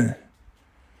one?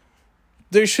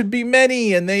 There should be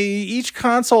many, and each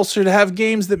console should have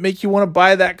games that make you want to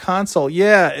buy that console.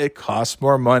 Yeah, it costs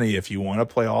more money if you want to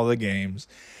play all the games.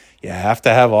 You have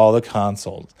to have all the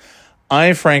consoles.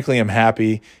 I frankly am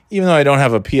happy, even though I don't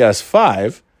have a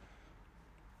PS5,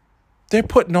 they're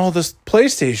putting all the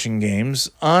PlayStation games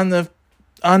on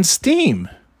Steam.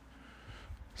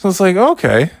 So it's like,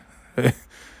 okay, I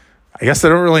guess I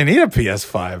don't really need a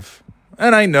PS5.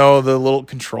 And I know the little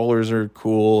controllers are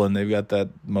cool and they've got that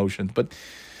motion, but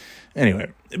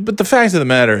anyway. But the fact of the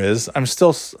matter is,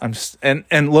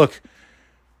 and look,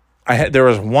 there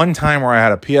was one time where I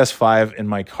had a PS5 in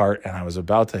my cart and I was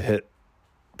about to hit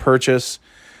purchase,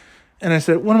 and I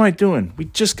said, "What am I doing? We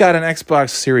just got an Xbox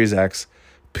Series X.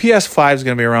 PS5 is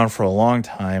going to be around for a long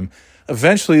time.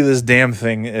 Eventually, this damn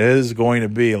thing is going to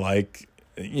be like,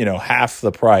 half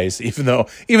the price, even though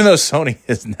Sony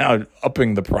is now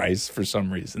upping the price for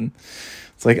some reason."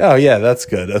 It's like, oh yeah, that's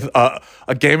good.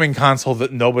 A gaming console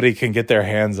that nobody can get their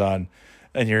hands on,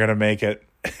 and you're going to make it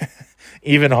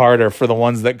even harder for the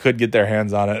ones that could get their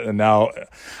hands on it. And now,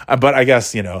 but I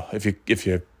guess, if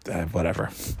you whatever,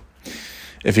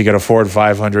 if you could afford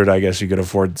 500, I guess you could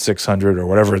afford 600 or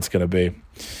whatever it's going to be.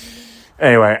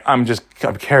 Anyway, I'm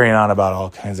carrying on about all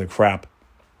kinds of crap.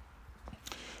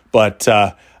 But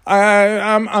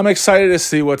I'm excited to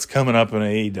see what's coming up in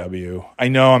AEW. I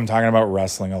know I'm talking about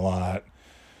wrestling a lot,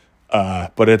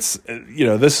 but it's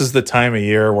this is the time of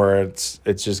year where it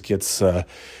just gets it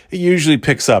usually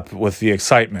picks up with the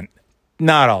excitement.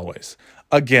 Not always.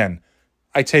 Again,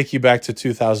 I take you back to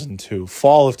 2002.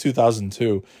 Fall of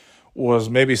 2002 was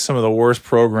maybe some of the worst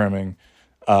programming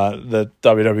that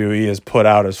WWE has put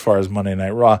out as far as Monday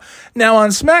Night Raw. Now on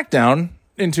SmackDown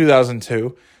in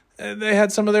 2002. They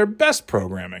had some of their best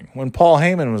programming when Paul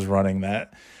Heyman was running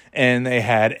that. And they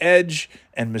had Edge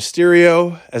and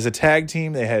Mysterio as a tag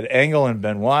team. They had Angle and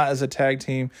Benoit as a tag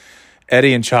team.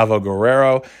 Eddie and Chavo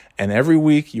Guerrero. And every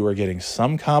week you were getting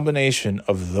some combination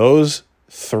of those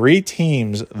three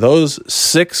teams, those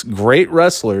six great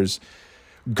wrestlers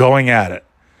going at it.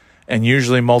 And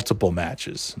usually multiple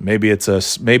matches. Maybe it's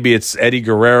Eddie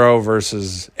Guerrero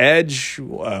versus Edge,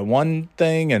 one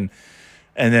thing, and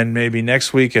then maybe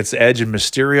next week it's Edge and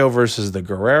Mysterio versus the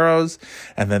Guerreros.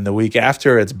 And then the week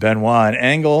after it's Benoit and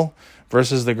Angle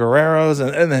versus the Guerreros.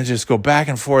 And then just go back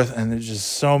and forth. And there's just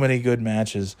so many good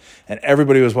matches. And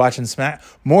everybody was watching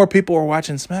more people were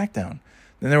watching SmackDown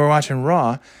than they were watching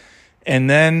Raw. And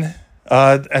then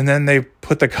they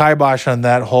put the kibosh on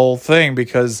that whole thing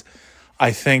because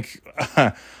I think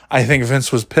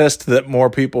Vince was pissed that more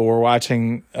people were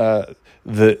watching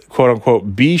the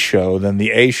quote-unquote B show than the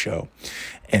A show.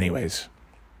 Anyways,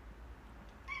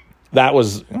 that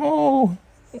was, what,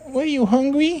 are you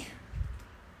hungry?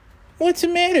 What's the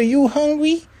matter? You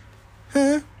hungry?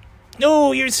 Huh?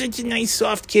 Oh, you're such a nice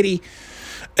soft kitty.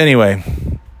 Anyway,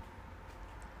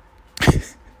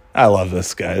 I love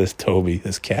this guy, this Toby,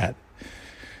 this cat.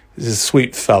 He's a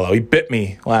sweet fellow. He bit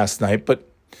me last night,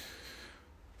 but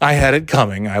I had it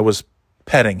coming. I was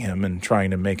petting him and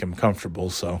trying to make him comfortable,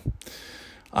 so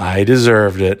I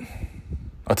deserved it.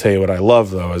 I'll tell you what I love,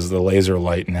 though, is the laser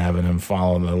light and having him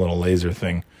follow the little laser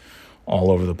thing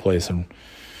all over the place. And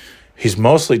he's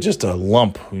mostly just a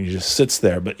lump. He just sits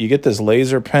there. But you get this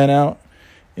laser pen out,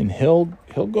 and he'll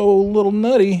go a little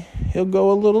nutty. He'll go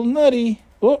a little nutty.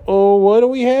 Uh-oh, what do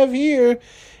we have here?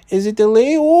 Is it the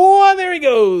laser? Oh, there he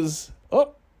goes.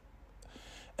 Oh.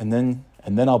 And then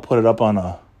I'll put it up on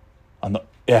the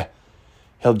yeah.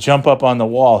 He'll jump up on the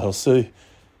wall. He'll see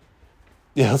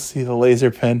the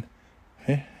laser pen.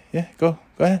 Yeah, go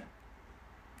ahead.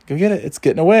 Go get it. It's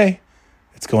getting away.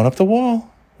 It's going up the wall.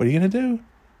 What are you going to do?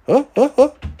 Oh.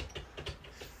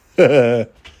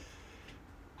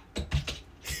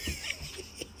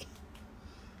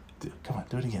 Dude, come on,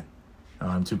 do it again. Oh,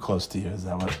 I'm too close to you. Is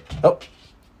that what? Oh.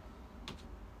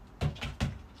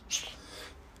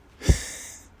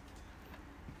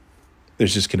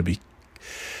 There's just going to be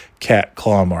cat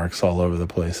claw marks all over the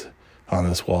place on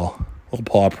this wall. Little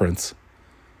paw prints.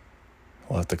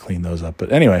 We'll have to clean those up.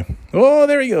 But anyway, oh,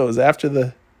 there he goes. After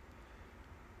the...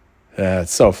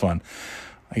 it's so fun.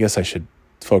 I guess I should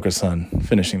focus on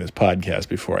finishing this podcast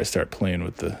before I start playing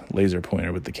with the laser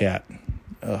pointer with the cat.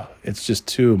 It's just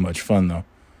too much fun, though.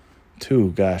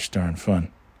 Too gosh darn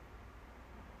fun.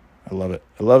 I love it.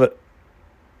 I love it.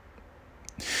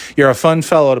 You're a fun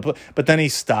fellow to play. But then he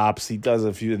stops. He does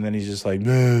a few, and then he's just like,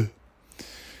 meh.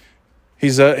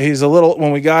 He's a little.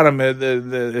 When we got him,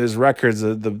 his records,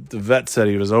 the vet said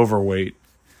he was overweight,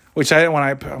 which I'm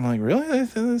like, really?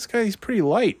 This guy, he's pretty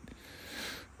light.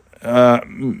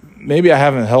 Maybe I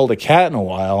haven't held a cat in a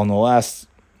while. And the last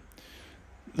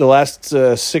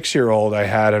 6-year-old I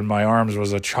had in my arms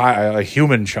was a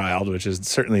human child, which is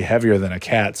certainly heavier than a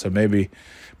cat. So maybe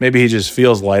he just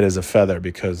feels light as a feather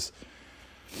because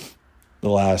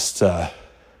the last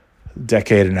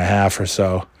decade and a half or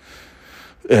so.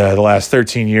 The last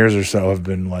 13 years or so have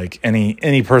been like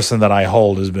any person that I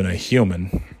hold has been a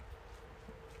human.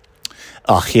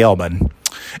 A human.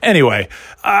 Anyway,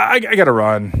 I got to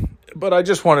run, but I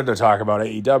just wanted to talk about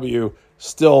AEW.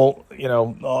 Still,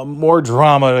 more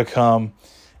drama to come,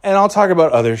 and I'll talk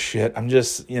about other shit. I'm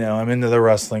just, I'm into the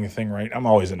wrestling thing, right? I'm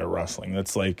always into wrestling.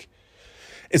 That's like,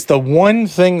 it's the one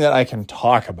thing that I can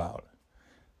talk about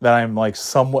that I'm like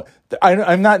somewhat...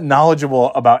 I'm not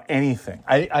knowledgeable about anything.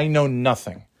 I know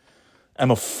nothing.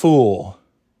 I'm a fool.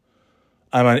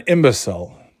 I'm an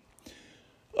imbecile.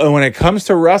 When it comes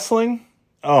to wrestling,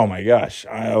 oh my gosh,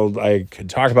 I could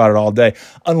talk about it all day.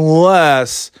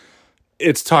 Unless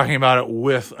it's talking about it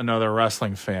with another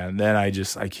wrestling fan. Then I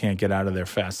can't get out of there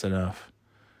fast enough.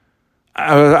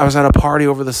 I was at a party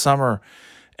over the summer,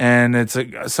 and I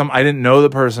didn't know the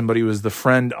person, but he was the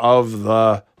friend of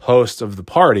the host of the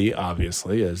party,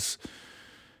 obviously, as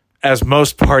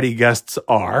most party guests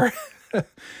are.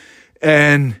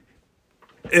 And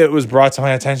it was brought to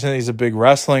my attention that he's a big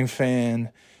wrestling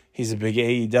fan. He's a big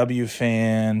AEW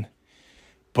fan,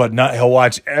 but he'll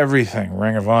watch everything,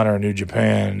 Ring of Honor, New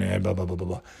Japan, and blah, blah, blah, blah,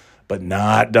 blah, but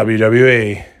not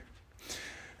WWE.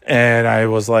 And I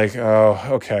was like, oh,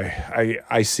 okay,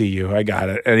 I see you. I got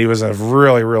it. And he was a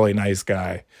really, really nice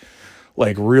guy.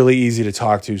 Like, really easy to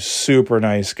talk to, super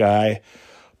nice guy.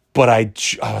 But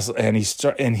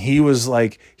he was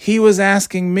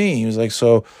asking me, he was like,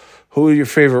 so who are your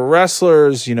favorite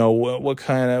wrestlers? What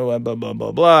kind of blah, blah,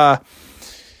 blah, blah.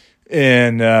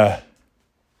 And I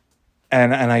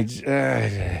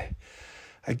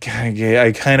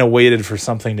kind of waited for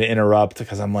something to interrupt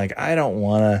because I'm like, I don't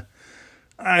know.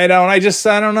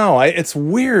 It's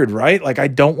weird, right? Like, I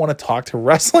don't want to talk to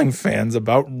wrestling fans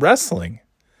about wrestling.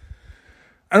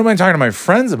 I don't mind talking to my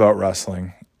friends about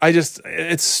wrestling.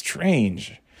 It's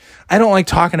strange. I don't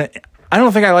think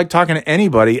I like talking to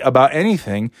anybody about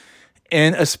anything,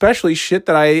 and especially shit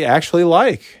that I actually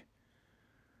like.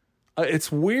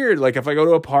 It's weird. Like, if I go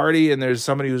to a party and there's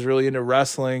somebody who's really into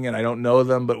wrestling and I don't know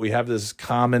them, but we have this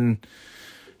common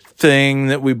thing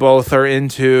that we both are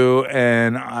into,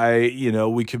 and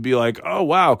we could be like, oh,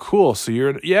 wow, cool. So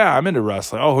I'm into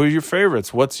wrestling. Oh, who's your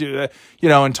favorites? What's your,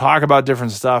 and talk about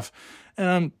different stuff.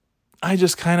 And I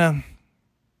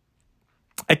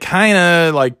kind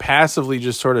of like passively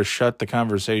just sort of shut the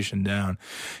conversation down.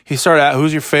 He started out,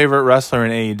 who's your favorite wrestler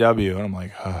in AEW? And I'm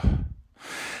like, oh.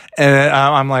 And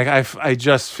I'm like, I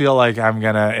just feel like I'm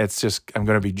going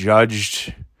to be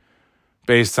judged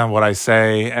based on what I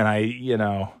say. And I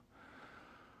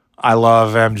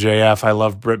love MJF. I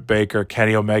love Britt Baker.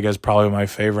 Kenny Omega is probably my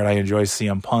favorite. I enjoy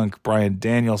CM Punk, Bryan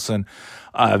Danielson.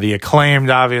 The Acclaimed,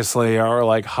 obviously, are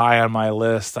like high on my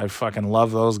list. I fucking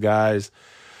love those guys.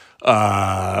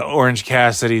 Orange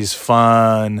Cassidy's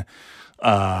fun.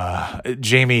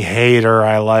 Jamie Hayter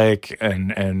I like,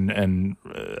 and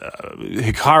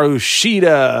Hikaru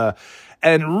Shida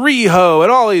and Riho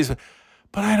and all these,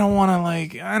 but I don't want to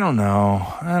I don't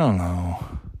know.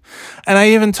 And I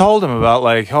even told him about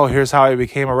oh, here's how I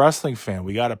became a wrestling fan.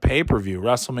 We got a pay-per-view,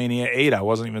 WrestleMania 8. I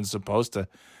wasn't even supposed to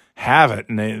have it,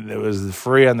 and it was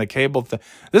free on the cable thing.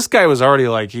 This guy was already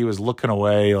he was looking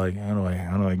away, how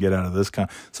do I get out of this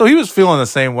So he was feeling the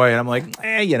same way, and I'm like,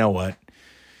 you know what?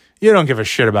 You don't give a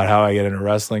shit about how I get into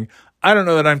wrestling. I don't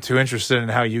know that I'm too interested in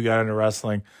how you got into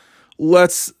wrestling.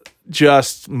 Let's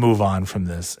just move on from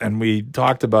this. And we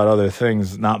talked about other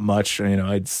things, not much. I'd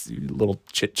a little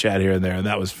chit chat here and there, and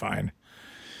that was fine.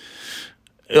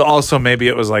 Also, maybe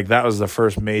it was that was the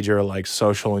first major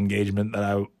social engagement that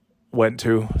I went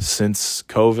to since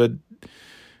COVID,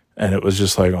 and it was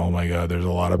just oh my God, there's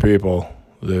a lot of people.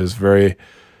 It's very,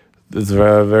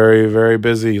 very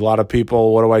busy. A lot of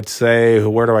people. What do I say?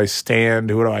 Where do I stand?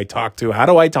 Who do I talk to? How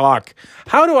do I talk?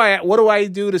 What do I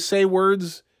do to say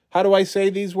words? How do I say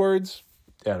these words?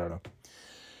 I don't know.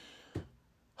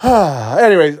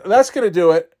 Anyways, that's going to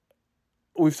do it.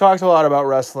 We've talked a lot about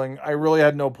wrestling. I really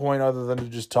had no point other than to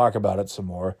just talk about it some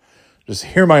more. Just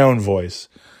hear my own voice.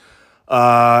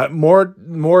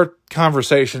 More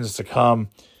conversations to come.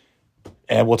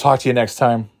 And we'll talk to you next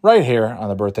time right here on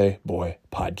the Birthday Boy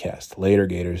Podcast. Later,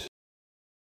 Gators.